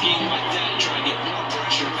sort of scheme like that to try and get more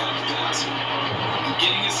pressure out of the passer. I'm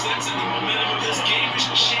getting a sense that the momentum of this game is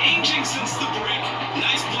changing since the break.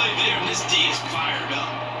 Nice play there, and this D is fired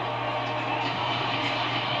up.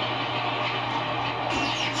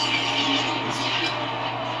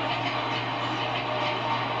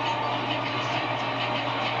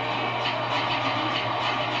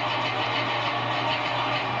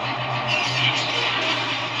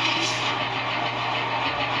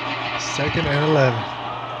 Second and 11.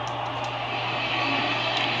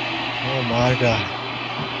 Oh my God.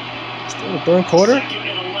 Still the third quarter? Second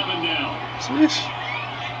and 11 now. Sheesh.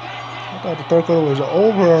 I thought the third quarter was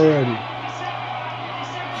over already.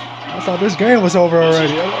 I thought this game was over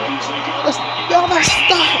already. Let's stop.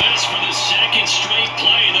 This for the second straight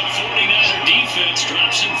play. The 49er defense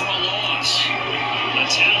drops in for a loss. The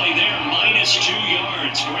tally there, -2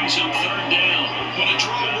 yards, brings up third down. When a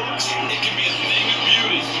draw works, it can be a thing of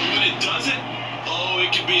beauty. When it doesn't, oh,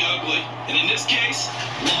 it can be ugly. And in this case,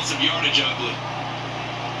 loss of yardage ugly.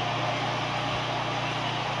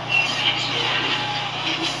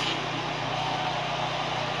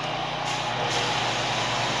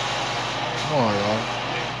 Come on, y'all.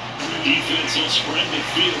 Defense will spread the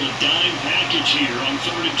field, a dime package here on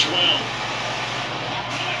 3rd and 12.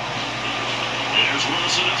 There's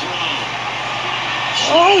Wilson to throw.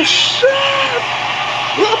 Oh, shit!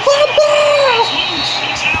 La Bamba! It's loose.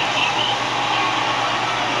 It's out. Bubble.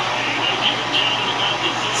 They'll give it down at about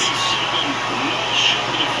the 37. No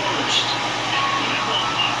short of the first. Remember on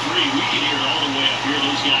Pop 3, we can hear it all the way up here.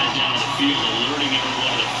 Those guys down on the field alerting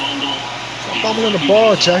everyone to fumble. Fumbling the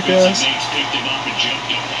ball, jackass. Mates picked him up and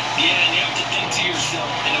jumped him. Yeah, and you have to think to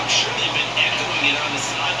yourself, and I'm sure they've been echoing it on the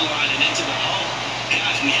sideline and into the huddle.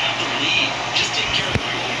 Guys, we have to lead. Just take care of the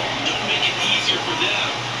football. Don't make it easier for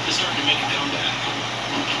them to start to make a comeback.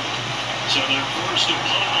 So their first to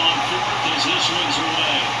punt on 4th as this one's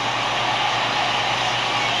away.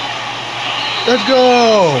 Let's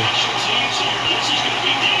go! Special teams here. This is going to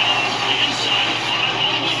be down inside the 5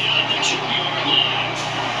 all the way down at the 2-yard line.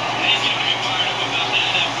 And he's going to get fired up about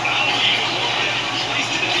that effort. I don't think he could walk down and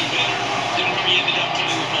placed it any better than where he ended up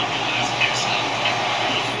putting the football. That's excellent.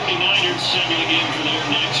 The 49ers settling in for their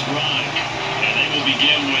next drive. And they will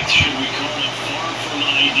begin with, should we call it, far from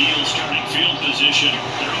ideal starting field position.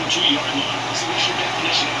 Their own 2-yard line. So what's your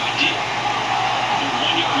definition of ideal? They're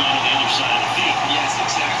 1 yard line on the other side of the field. Yes,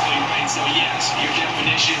 exactly right. So yes, your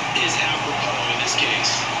definition is apropos in this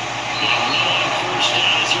case. Well, run on 1st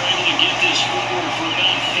down as they're able to get this forward for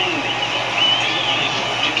about 4. And while they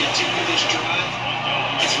hope to continue this drive,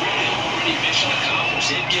 it's really already mission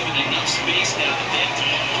accomplished. They've given enough space now that they have to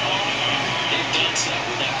pump the ball. They've done so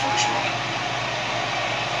with that first run.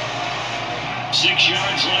 6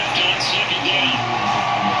 yards left on 2nd down.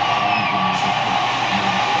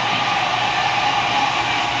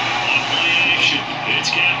 On play action, it's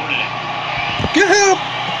Kaepernick. Get him!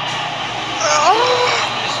 Oh!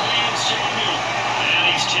 Samuel, and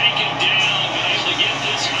he's taken down, but able to get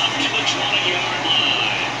this up to the 20-yard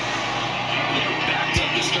line. They were backed up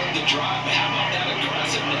to start the drive, but how about that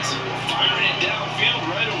aggressiveness? Firing it downfield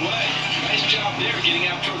right away. Nice job there, getting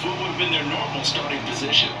out towards what would have been their normal starting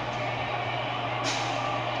position.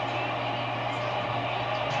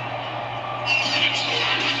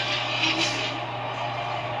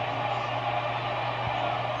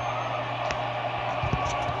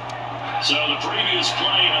 So the previous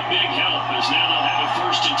play, a big help, as now they'll have a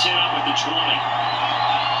 1st and 10 up at the 20.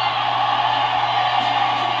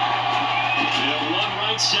 They'll run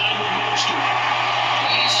right side with Mostert.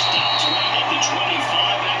 He stops right at the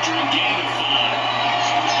 25 after a gain of 5.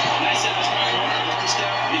 Nice out of his right order, first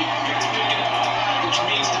down. He gets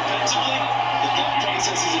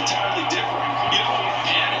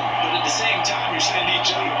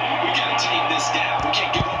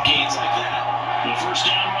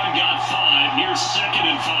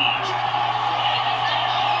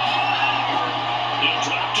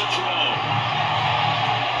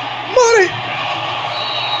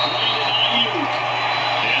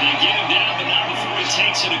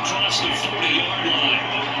it across the 40-yard line.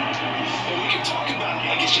 Well, we can talk about it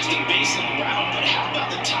like it's just a basic route, but how about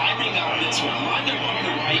the timing on this one? Line their one to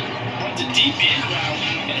the right, runs a deep end route,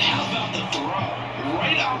 and how about the throw?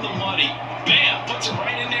 Right on the money. Bam! Puts it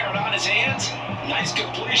right in there and on his hands. Nice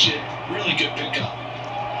completion. Really good pickup.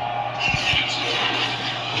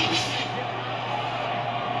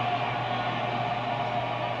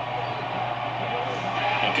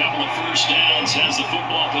 A couple of first downs has the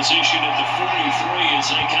football position at the 43 as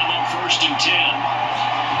they come up 1st and 10.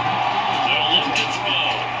 They'll look to throw.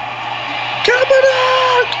 Coming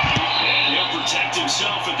out! And he'll protect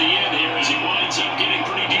himself at the end here as he winds up getting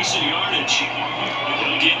pretty decent yardage.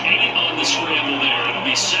 He'll get 8 on the scramble there. It'll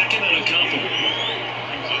be 2nd and a couple.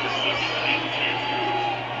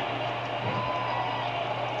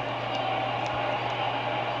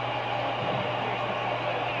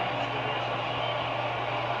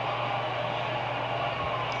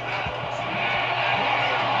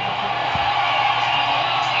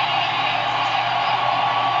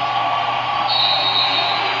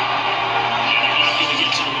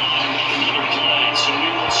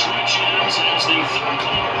 As the third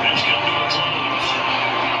quarter has come to a close.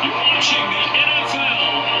 You're watching the NFL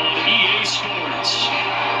on EA Sports.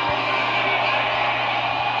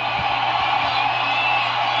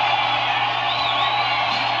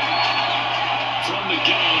 From the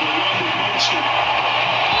gun, a run with Monster.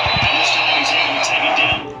 And this time he's able to take it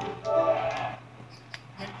down.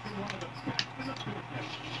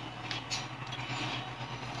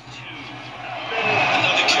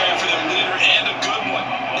 Another carry for their leader and a good one.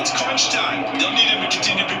 It's crunch time. They'll need him to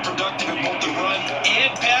continue to be productive in both the run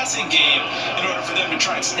and passing game in order for them to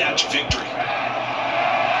try and snatch a victory.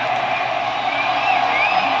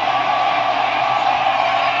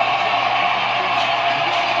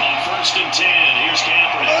 On 1st and 10, here's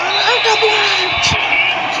Kaepernick. Incomplete!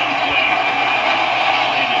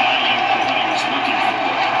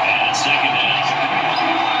 And 2nd down.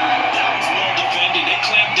 That was well defended. They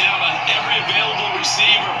clamped down on every available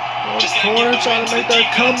receiver. Just gotta Corner give the trying win to make the that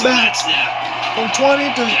defense on comeback. that snap. From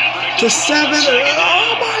 20 to 7.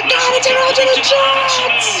 Oh my God, it's out to the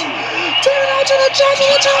Giants! Take it out to the Giants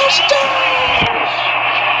with a touchdown!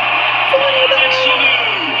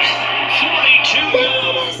 42.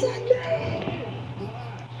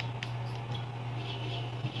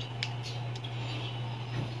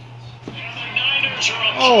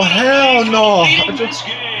 Oh, hell no. This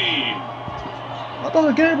game. I thought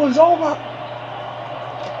the game was over.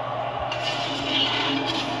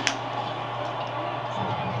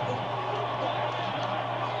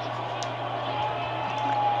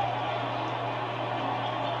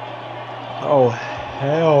 Oh,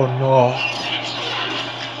 hell no.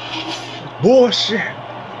 Bullshit.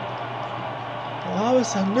 Well, I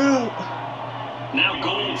was a noob. Now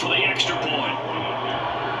goal for the extra point.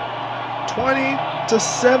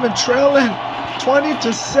 20-7 trailing.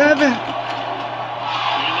 20-7.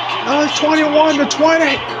 Now it's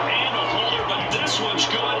 21-20. But this one's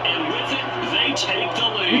good, and with it, they take the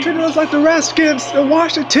lead. You think it was like the Redskins in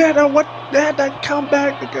Washington, or what? They had that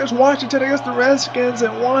comeback against Washington against the Redskins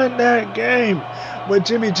and won that game with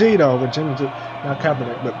Jimmy G, though. With Jimmy G, not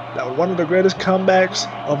Kaepernick, but that was one of the greatest comebacks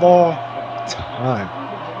of all time.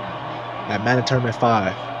 At Madden Tournament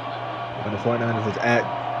 5, when the 49ers was at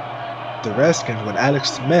the Redskins with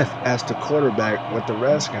Alex Smith as the quarterback with the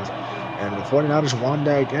Redskins, and the 49ers won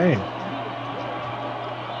that game.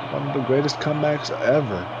 One of the greatest comebacks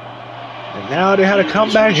ever. And now they had a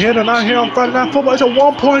comeback here tonight here on Friday Night Football. It's a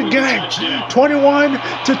 1-point game. 21-20.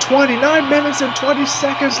 9 minutes and 20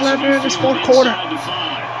 seconds left here in this 4th quarter.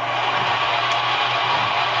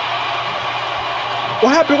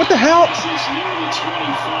 What happened? What the hell? This is nearly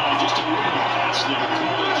 25, just a little past there,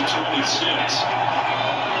 to 26.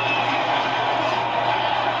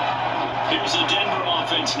 Here's the Denver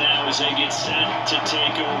offense now as they get set to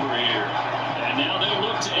take over here. And now they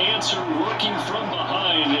look to answer working from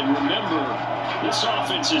behind. And remember, this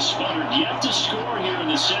offense has sputtered yet to score here in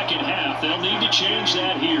the 2nd half. They'll need to change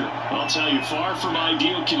that here. I'll tell you, far from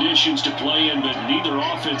ideal conditions to play in, but neither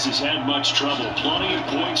offense has had much trouble. Plenty of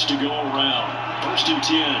points to go around. 1st and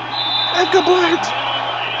 10. Incomplete.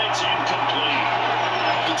 And it's incomplete.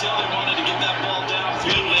 You can tell they wanted to get that ball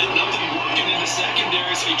downfield and nothing working in the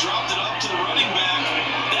secondary, so he dropped it up to the running back.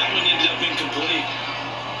 That one ended up incomplete.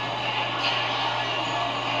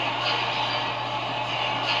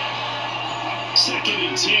 Second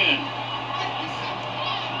and 10.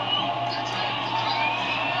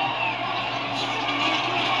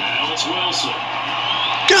 Now it's Wilson.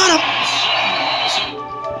 Got him.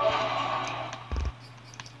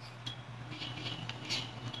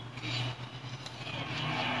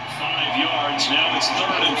 5 yards. Now it's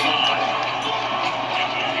 3rd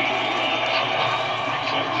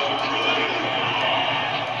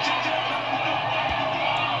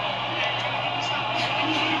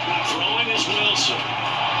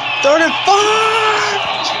Third and 5.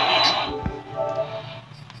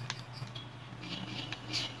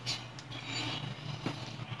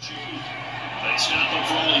 They stop him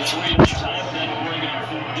for only 3 this time, and then bring up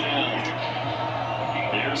 4th down.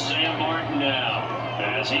 Here's Sam Martin now,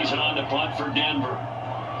 as he's on to punt for Denver.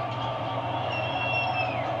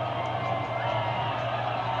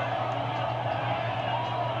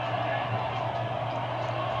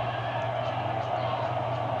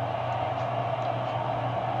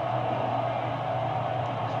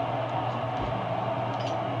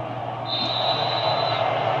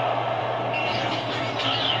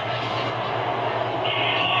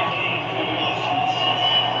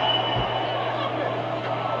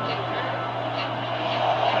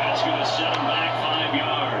 Set him back 5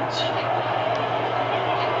 yards.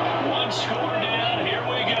 1 score down. Here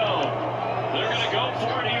we go. They're going to go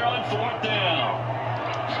for it here on 4th down.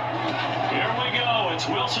 Here we go. It's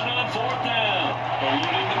Wilson on 4th down.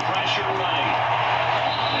 Eluding the pressure right.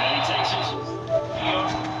 And he takes his...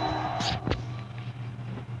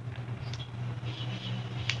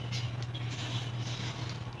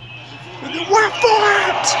 Went for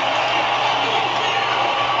it!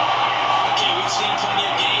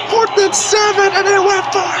 4th and 7, and they went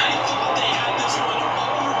for it! They thought they had this one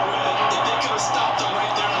over with. If they could have stopped them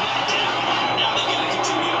right there on that down, now they got to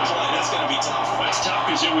continue to play. That's going to be tough. That's tough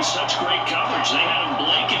because it was such great coverage. They had him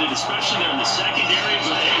blanketed, especially there in the secondary,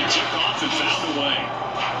 but hey, took off and found a way.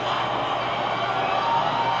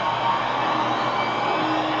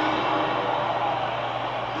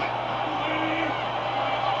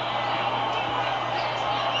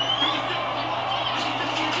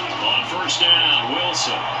 On 1st down,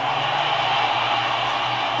 Wilson.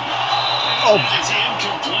 Oh, It's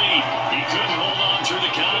incomplete. He couldn't hold on through the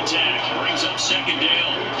contact. Brings up 2nd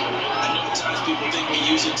down. I know at times people think we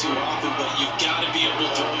use it too often, but you've got to be able to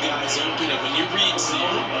throw guys open. And when you read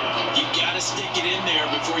zone, you've got to stick it in there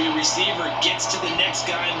before your receiver gets to the next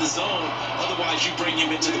guy in the zone. Otherwise, you bring him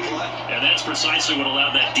into the play. And that's precisely what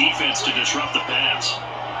allowed that defense to disrupt the pass.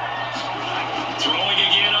 Throwing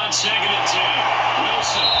again on 2nd and 10.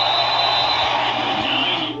 Wilson.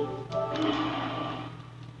 9.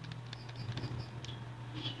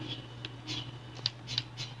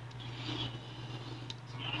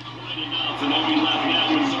 And they'll be left now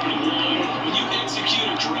with 3rd and 1. When you execute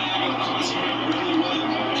a drag across the road really well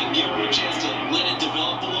and give him a chance to let it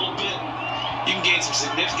develop a little bit, you can gain some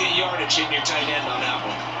significant yardage hitting your tight end on that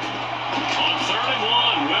one. On 3rd and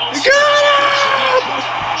 1, Wilson. got him!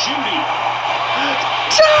 Judy.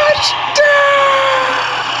 Touchdown!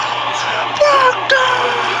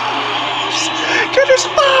 Broncos! Get his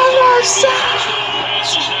powers out!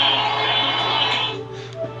 Passes now.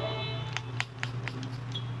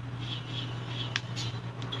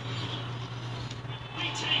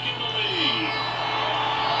 Taking the lead.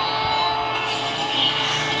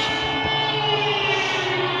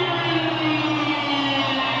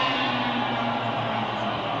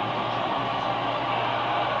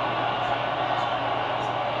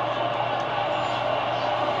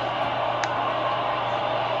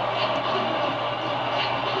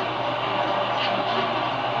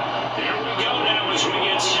 Here we go now as we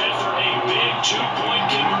get set for a big 2-point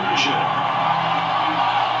conversion.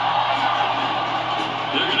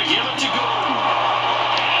 They're going to give it to Gordon.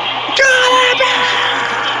 Got him!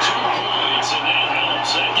 2 points, and that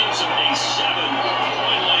helps. That gives them a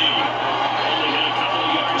 7-point lead. Only had a couple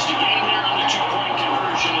of yards to gain there on the 2-point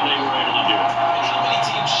conversion, and they were able to do it. And how many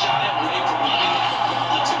teams shy away from running the football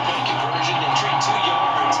on the 2-point conversion and treat 2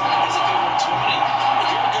 yards as if it were 20? If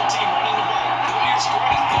you're a good team running the ball, go to your square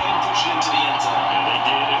and go ahead and push it into the end zone. And they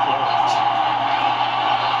did. It worked.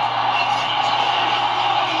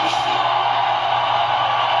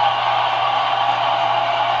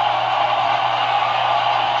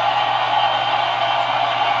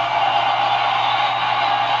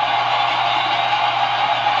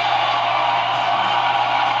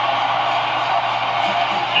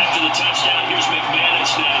 After the touchdown, here's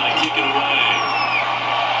McManus now to kick it away.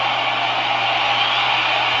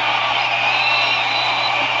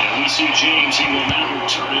 And we see James. He will now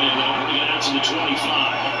return it, and they'll bring it out to the 25.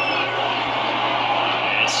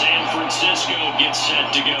 And San Francisco gets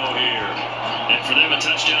set to go here. And for them, a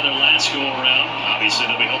touchdown their last go-around. Obviously,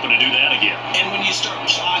 they'll be hoping to do that again. And when you start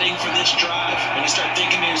plotting for this drive, when you start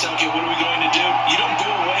thinking to yourself, okay, what are we going to do? You don't go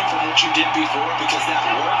away from what you did before because that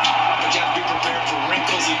worked, but you have to be prepared for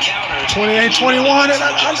wrinkles and counters. 28-21, and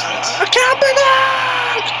a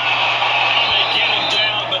Kaepernick! They get him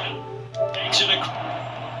down, but takes it across.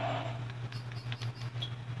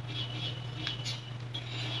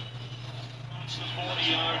 The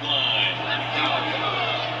 40-yard line.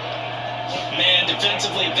 Man,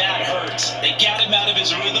 defensively, that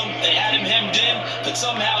but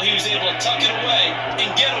somehow he was able to tuck it away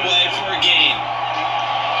and get away for a gain.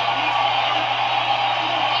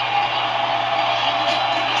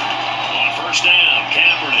 On first down,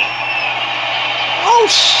 Kaepernick. Oh,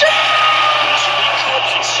 shit!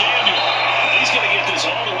 Samuel. He's going to get this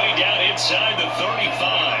all the way down inside the 35.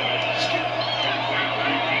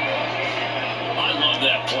 I love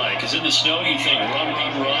that play because in the snow you think run,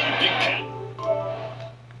 big pass.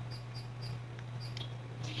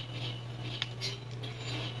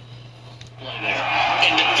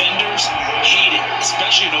 And defenders hate it,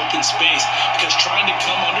 especially in open space, because trying to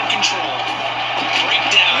come under control, break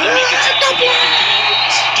down, and make a tackle in the open field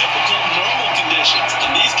is difficult in normal conditions.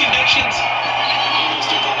 In these conditions, almost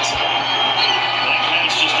impossible. That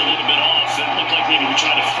pass just a little bit off. It looked like maybe we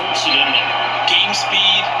tried to force it in there. Game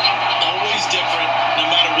speed, always different, no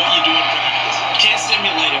matter what you do in practice. You can't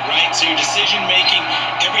simulate it, right? So your decision making,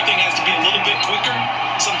 everything has to be a little bit quicker.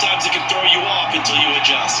 Sometimes it can throw you off until you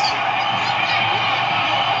adjust.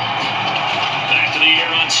 Back to the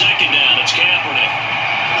air on second down. It's Kaepernick.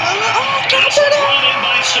 Oh, It's run in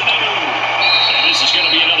by Sanu. And this is going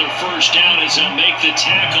to be another first down as they'll make the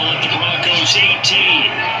tackle at the Broncos 18.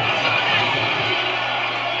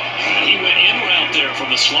 And he went in route there from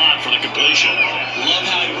the slot for the completion. Love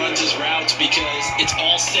how he runs his routes because it's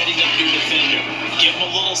all setting up your defender. Give him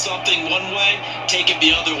a little something one way, take it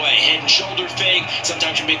the other way. Head and shoulder fake.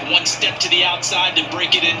 Sometimes you make one step to the outside to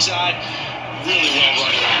break it inside. Really well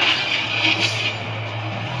run.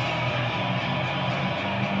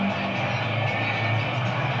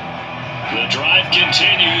 The drive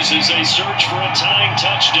continues as they search for a tying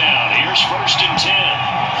touchdown. Here's first and 10.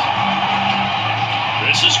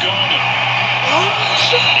 This is Gordon.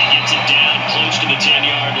 He gets it down close to the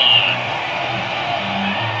 10-yard line.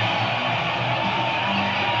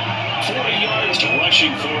 40 yards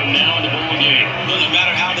rushing for him now in the ball game. Well, no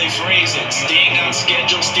matter how they phrase it, staying on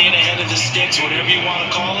schedule, staying ahead of the sticks, whatever you want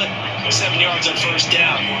to call it, 7 yards on first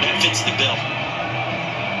down. That fits the bill.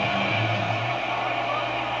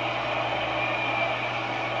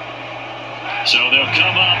 So they'll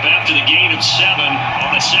come up after the gain of 7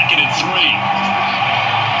 on a 2nd and 3.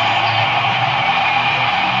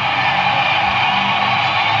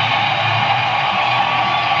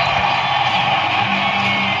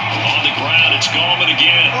 It's Gallman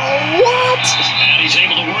again. Oh, what? And he's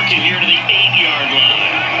able to work it here to the 8-yard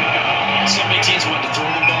line. So many teams want to throw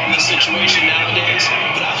the ball in this situation nowadays,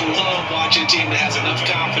 but I love watching a team that has enough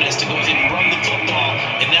confidence to go ahead and run the football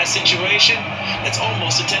in that situation. That's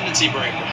almost a tendency breaker.